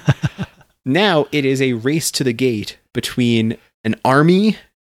 Now it is a race to the gate between an army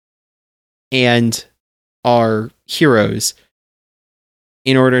and our heroes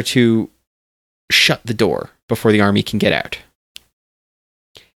in order to shut the door before the army can get out.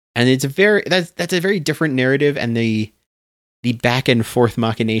 And that's a very different narrative, and the back and forth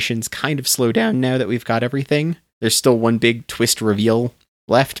machinations kind of slow down now that we've got everything. There's still one big twist reveal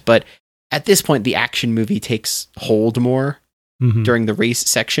left, but at this point the action movie takes hold more during the race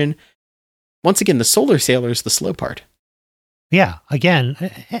section. Once again, the solar sailor is the slow part. Yeah, again,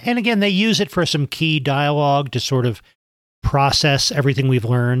 they use it for some key dialogue to sort of process everything we've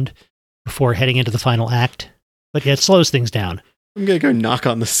learned before heading into the final act. But yeah, it slows things down. I'm going to go knock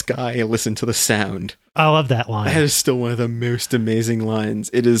on the sky and listen to the sound. I love that line. That is still one of the most amazing lines.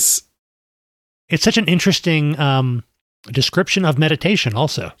 It's such an interesting description of meditation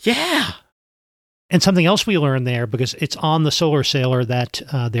also. Yeah. And something else we learn there, because it's on the solar sailor that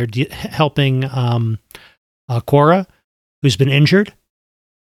they're helping Cora, who's been injured.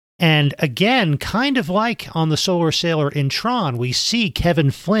 And again, kind of like on the solar sailor in Tron, we see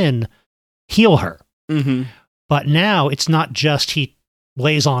Kevin Flynn heal her. Mm-hmm. But now it's not just he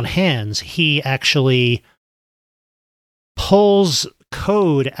lays on hands. He actually pulls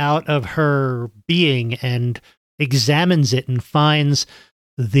code out of her being and examines it and finds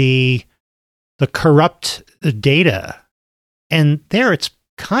the corrupt data. And there it's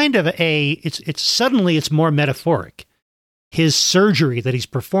kind of it's suddenly it's more metaphoric. His surgery that he's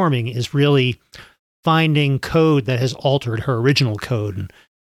performing is really finding code that has altered her original code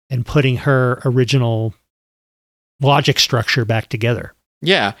and putting her original logic structure back together.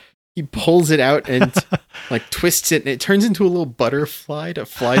 Yeah. He pulls it out and like twists it, and it turns into a little butterfly that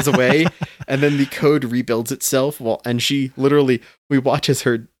flies away, and then the code rebuilds itself. We watch as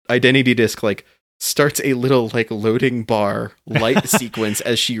her identity disk like starts a little like loading bar light sequence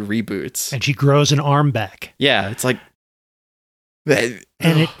as she reboots. And she grows an arm back. Yeah, it's like and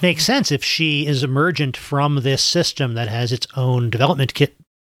it makes sense if she is emergent from this system that has its own development kit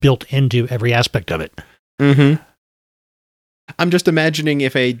built into every aspect of it. Mm-hmm. I'm just imagining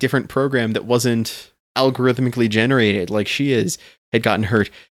if a different program that wasn't algorithmically generated like she is had gotten hurt.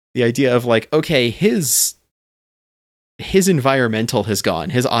 The idea of like, okay, his environmental has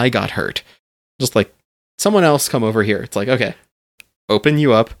gone. His eye got hurt. Just like, someone else come over here. It's like, okay, open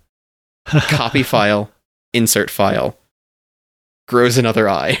you up, copy file, insert file, grows another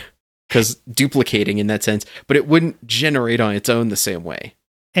eye. Because duplicating in that sense, but it wouldn't generate on its own the same way.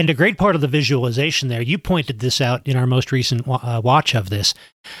 And a great part of the visualization there, you pointed this out in our most recent watch of this,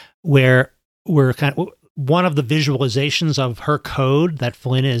 where we're kind of one of the visualizations of her code that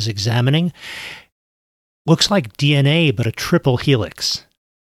Flynn is examining looks like DNA, but a triple helix.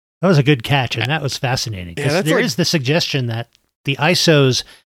 That was a good catch, and that was fascinating. Yeah, There is the suggestion that the ISOs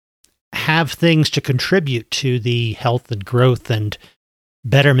have things to contribute to the health and growth and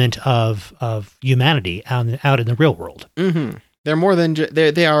betterment of humanity out in the real world. Mm-hmm. They're more than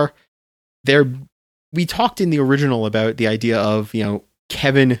they're. We talked in the original about the idea of,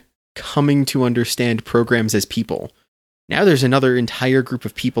 Kevin coming to understand programs as people. Now there's another entire group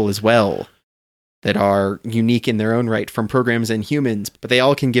of people as well that are unique in their own right from programs and humans, but they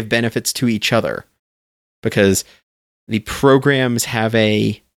all can give benefits to each other because the programs have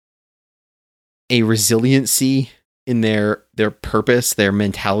a resiliency in their purpose, their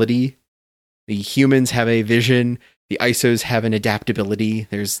mentality. The humans have a vision. The ISOs have an adaptability.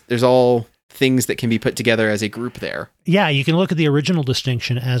 There's all things that can be put together as a group there. Yeah, you can look at the original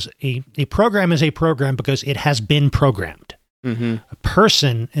distinction as a program is a program because it has been programmed. Mm-hmm. A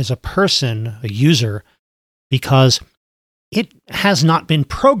person is a person, a user, because it has not been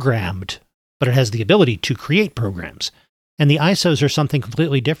programmed, but it has the ability to create programs. And the ISOs are something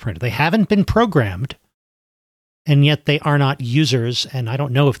completely different. They haven't been programmed, and yet they are not users, and I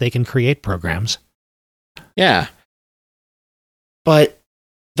don't know if they can create programs. Yeah. But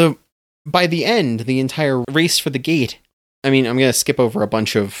by the end, the entire race for the gate, I'm going to skip over a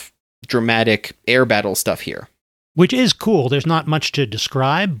bunch of dramatic air battle stuff here. Which is cool. There's not much to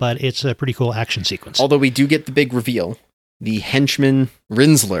describe, but it's a pretty cool action sequence. Although we do get the big reveal. The henchman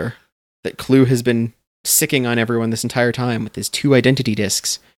Rinsler that Clue has been sicking on everyone this entire time with his 2 identity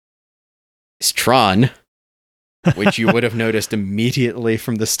discs is Tron, which you would have noticed immediately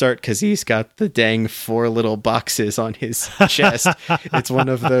from the start because he's got the dang 4 little boxes on his chest. It's one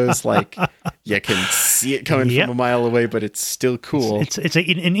of those, you can see it coming from a mile away, but it's still cool. It's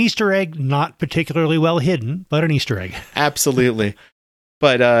an Easter egg, not particularly well hidden, but an Easter egg. Absolutely.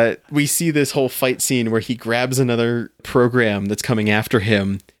 But we see this whole fight scene where he grabs another program that's coming after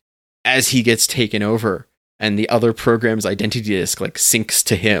him as he gets taken over, and the other program's identity disc syncs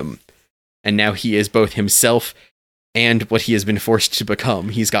to him. And now he is both himself and what he has been forced to become.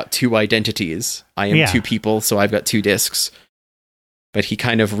 He's got 2 identities. I am 2 people, so I've got 2 discs. But he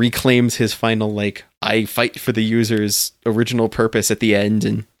kind of reclaims his final, I fight for the user's original purpose at the end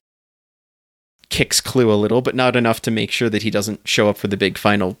and kicks Clue a little, but not enough to make sure that he doesn't show up for the big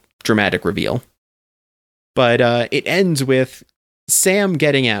final dramatic reveal. But it ends with Sam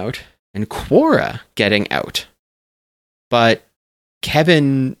getting out and Quorra getting out. But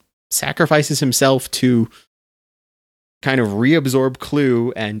Kevin sacrifices himself to kind of reabsorb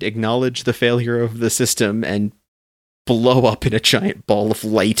Clue and acknowledge the failure of the system and blow up in a giant ball of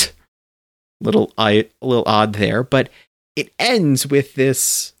light. A little odd there, but it ends with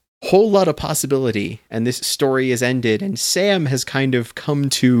this whole lot of possibility, and this story is ended, and Sam has kind of come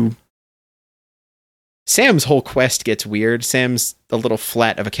to... Sam's whole quest gets weird. Sam's a little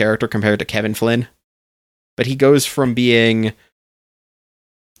flat of a character compared to Kevin Flynn, but he goes from being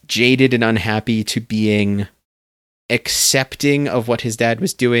jaded and unhappy to being accepting of what his dad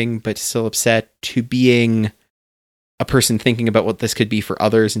was doing, but still upset, to being a person thinking about what this could be for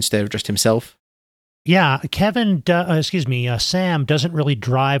others instead of just himself. Yeah, Sam doesn't really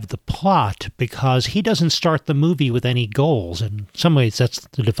drive the plot because he doesn't start the movie with any goals. In some ways, that's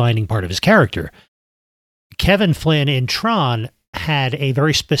the defining part of his character. Kevin Flynn in Tron had a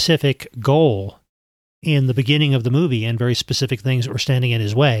very specific goal in the beginning of the movie and very specific things that were standing in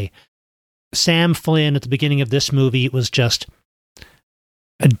his way. Sam Flynn at the beginning of this movie was just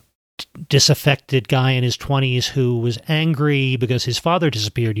a disaffected guy in his 20s who was angry because his father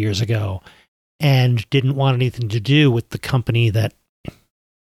disappeared years ago and didn't want anything to do with the company that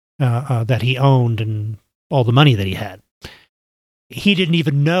he owned and all the money that he had. He didn't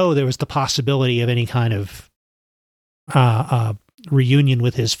even know there was the possibility of any kind of reunion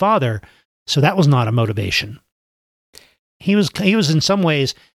with his father, so that was not a motivation. He was in some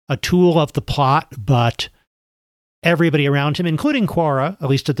ways a tool of the plot, but everybody around him, including Quorra, at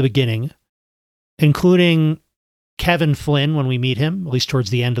least at the beginning, including Kevin Flynn when we meet him, at least towards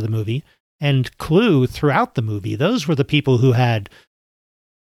the end of the movie, and Clue throughout the movie, those were the people who had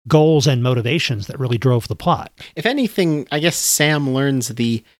goals and motivations that really drove the plot. If anything, I guess Sam learns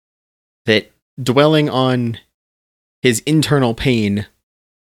that dwelling on his internal pain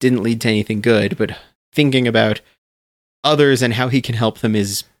didn't lead to anything good, but thinking about others and how he can help them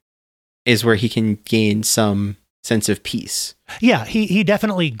is where he can gain some sense of peace. Yeah, he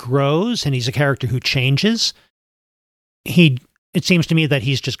definitely grows, and he's a character who changes. It seems to me that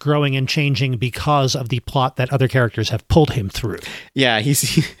he's just growing and changing because of the plot that other characters have pulled him through. Yeah,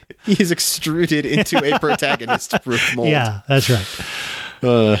 he's extruded into a protagonist-proof mold. Yeah, that's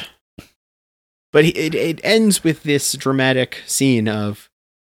right. But it ends with this dramatic scene of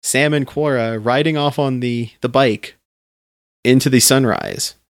Sam and Quora riding off on the bike into the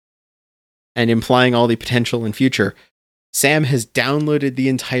sunrise and implying all the potential and future. Sam has downloaded the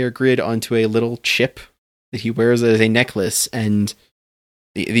entire grid onto a little chip that he wears as a necklace, and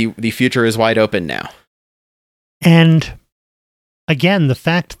the future is wide open now. And again, the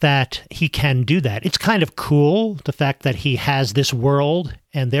fact that he can do that, it's kind of cool, the fact that he has this world,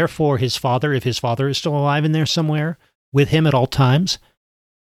 and therefore his father, if his father is still alive in there somewhere, with him at all times.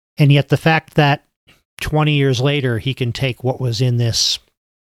 And yet the fact that 20 years later, he can take what was in this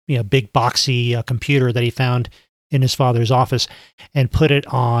big boxy computer that he found in his father's office and put it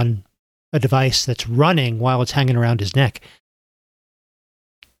on a device that's running while it's hanging around his neck.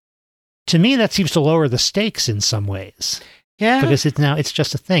 To me, that seems to lower the stakes in some ways. Yeah. Because it's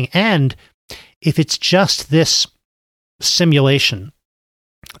just a thing. And if it's just this simulation,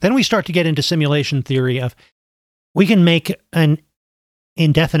 then we start to get into simulation theory of we can make an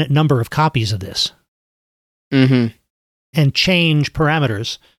indefinite number of copies of this. Mm-hmm. And change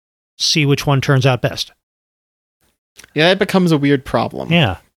parameters, see which one turns out best. Yeah, that becomes a weird problem.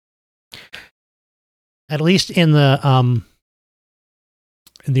 Yeah. At least in the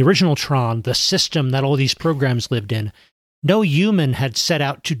original Tron, the system that all these programs lived in, no human had set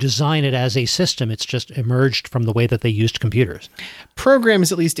out to design it as a system. It's just emerged from the way that they used computers.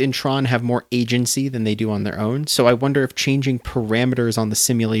 Programs, at least in Tron, have more agency than they do on their own. So I wonder if changing parameters on the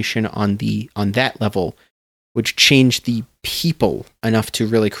simulation on that level would change the people enough to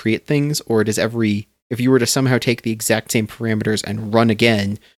really create things, or if you were to somehow take the exact same parameters and run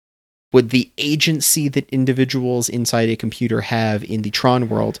again, would the agency that individuals inside a computer have in the Tron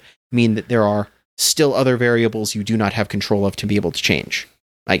world mean that there are still other variables you do not have control of to be able to change?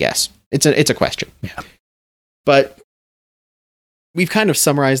 I guess. It's a question. Yeah. But we've kind of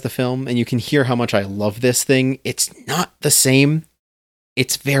summarized the film, and you can hear how much I love this thing. It's not the same.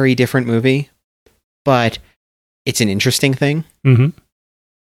 It's a very different movie, but it's an interesting thing. Mm-hmm.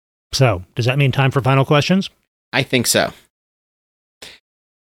 So, does that mean time for final questions? I think so.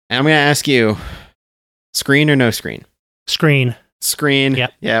 And I'm going to ask you, screen or no screen? Screen. Screen.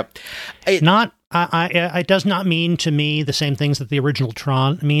 Yep. It does not mean to me the same things that the original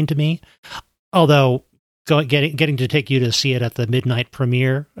Tron mean to me. Although getting to take you to see it at the midnight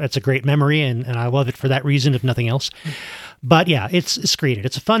premiere, that's a great memory, and I love it for that reason, if nothing else. But yeah, it's screened.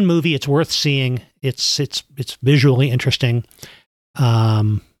 It's a fun movie. It's worth seeing. It's visually interesting.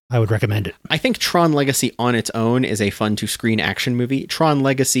 I would recommend it. I think Tron Legacy on its own is a fun to screen action movie. Tron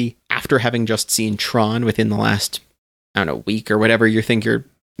Legacy, after having just seen Tron within the last, week or whatever you think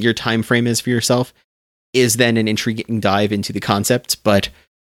your time frame is for yourself, is then an intriguing dive into the concepts, but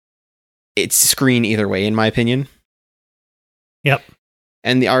it's screen either way, in my opinion. Yep.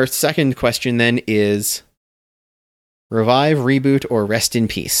 And our second question then is revive, reboot, or rest in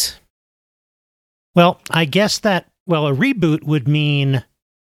peace? Well, I guess that, a reboot would mean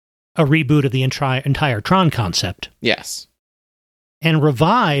a reboot of the entire Tron concept. Yes. And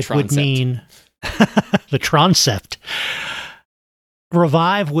revive would mean the Troncept.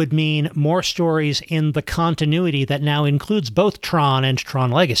 Revive would mean more stories in the continuity that now includes both Tron and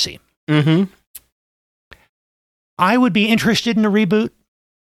Tron Legacy. Mm-hmm. I would be interested in a reboot,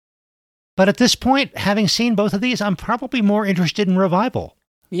 but at this point, having seen both of these, I'm probably more interested in revival.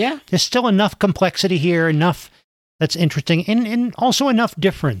 Yeah. There's still enough complexity here, enough that's interesting, and also enough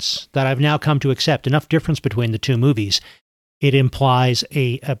difference that I've now come to accept, enough difference between the two movies. It implies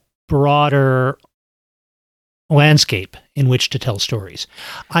a broader landscape in which to tell stories.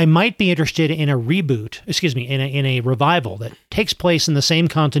 I might be interested in a reboot, in a revival that takes place in the same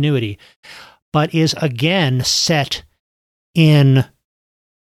continuity, but is again set in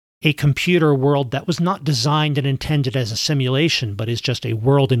a computer world that was not designed and intended as a simulation, but is just a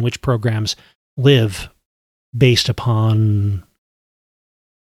world in which programs live based upon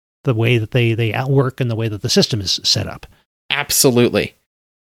the way that they outwork and the way that the system is set up. Absolutely.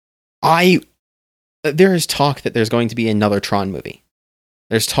 There is talk that there's going to be another Tron movie.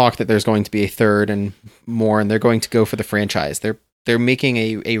 There's talk that there's going to be a third and more, and they're going to go for the franchise. They're making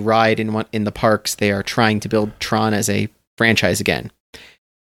a ride in the parks. They are trying to build Tron as a franchise again.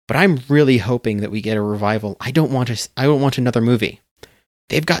 But I'm really hoping that we get a revival. I don't want another movie.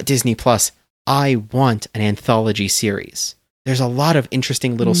 They've got Disney Plus. I want an anthology series. There's a lot of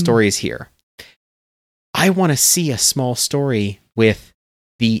interesting little stories here. I want to see a small story with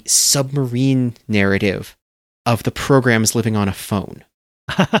the submarine narrative of the programs living on a phone,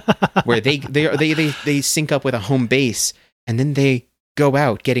 where they sync up with a home base, and then they go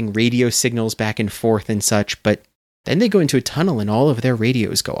out getting radio signals back and forth and such, but then they go into a tunnel and all of their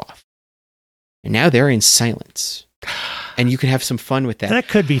radios go off. And now they're in silence. and you can have some fun with that. That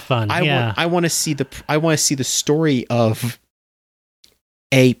could be fun. I want to see the story of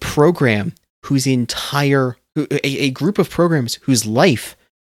a program a group of programs whose life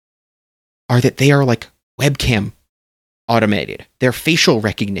are that they are like webcam automated. Their facial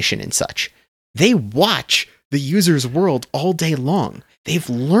recognition and such. They watch the user's world all day long. They've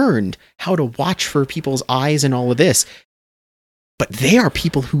learned how to watch for people's eyes and all of this. But they are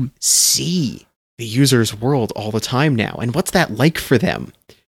people who see the user's world all the time now. And what's that like for them?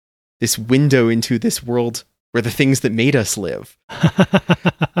 This window into this world where the things that made us live.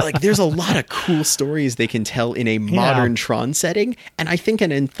 Like, there's a lot of cool stories they can tell in a modern Tron setting. And I think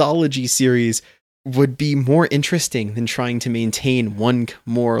an anthology series would be more interesting than trying to maintain one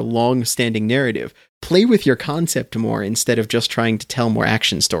more long-standing narrative. Play with your concept more instead of just trying to tell more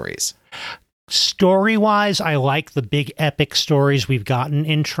action stories. Story-wise, I like the big epic stories we've gotten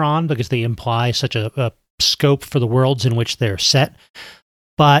in Tron because they imply such a scope for the worlds in which they're set.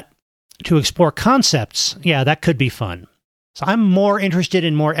 But to explore concepts, that could be fun. So I'm more interested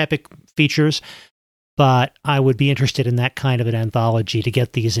in more epic features, but I would be interested in that kind of an anthology to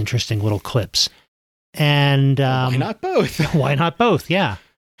get these interesting little clips. And why not both? Why not both? Yeah.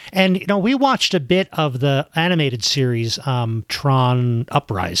 And we watched a bit of the animated series Tron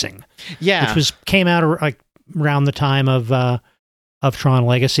Uprising, which came out like around the time of Tron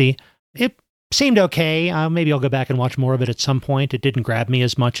Legacy. It seemed okay. Maybe I'll go back and watch more of it at some point. It didn't grab me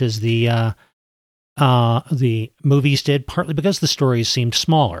as much as the movies did, partly because the stories seemed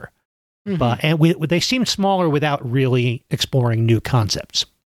smaller. Mm-hmm. But they seemed smaller without really exploring new concepts.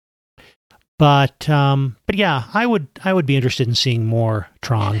 But yeah, I would be interested in seeing more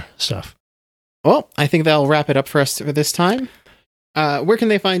Tron stuff. Well, I think that'll wrap it up for us for this time. Where can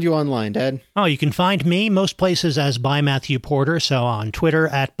they find you online, Dad? Oh, you can find me most places as by Matthew Porter. So on Twitter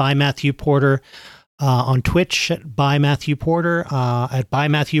at by Matthew Porter, on Twitch at by Matthew Porter, at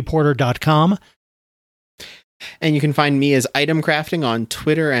bymatthewporter.com. And you can find me as Item Crafting on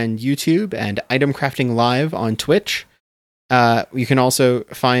Twitter and YouTube, and Item Crafting Live on Twitch. You can also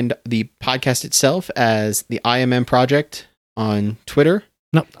find the podcast itself as the IMM Project on Twitter.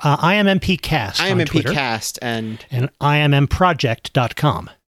 No, IMMP Cast. IMMP Cast and IMMproject.com.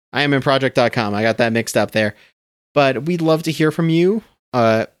 IMMproject.com. I got that mixed up there. But we'd love to hear from you.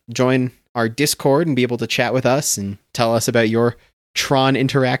 Join our Discord and be able to chat with us and tell us about your Tron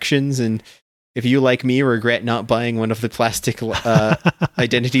interactions. And if you, like me, regret not buying one of the plastic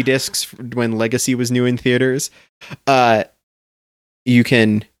identity discs when Legacy was new in theaters, you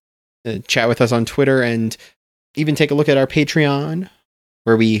can chat with us on Twitter and even take a look at our Patreon,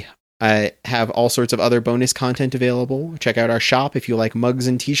 where we have all sorts of other bonus content available. Check out our shop if you like mugs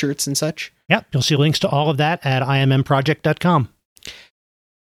and t-shirts and such. Yep, you'll see links to all of that at IMMproject.com.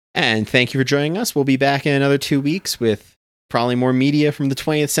 And thank you for joining us. We'll be back in another 2 weeks with probably more media from the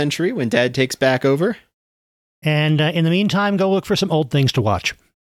 20th century when Dad takes back over. And in the meantime, go look for some old things to watch.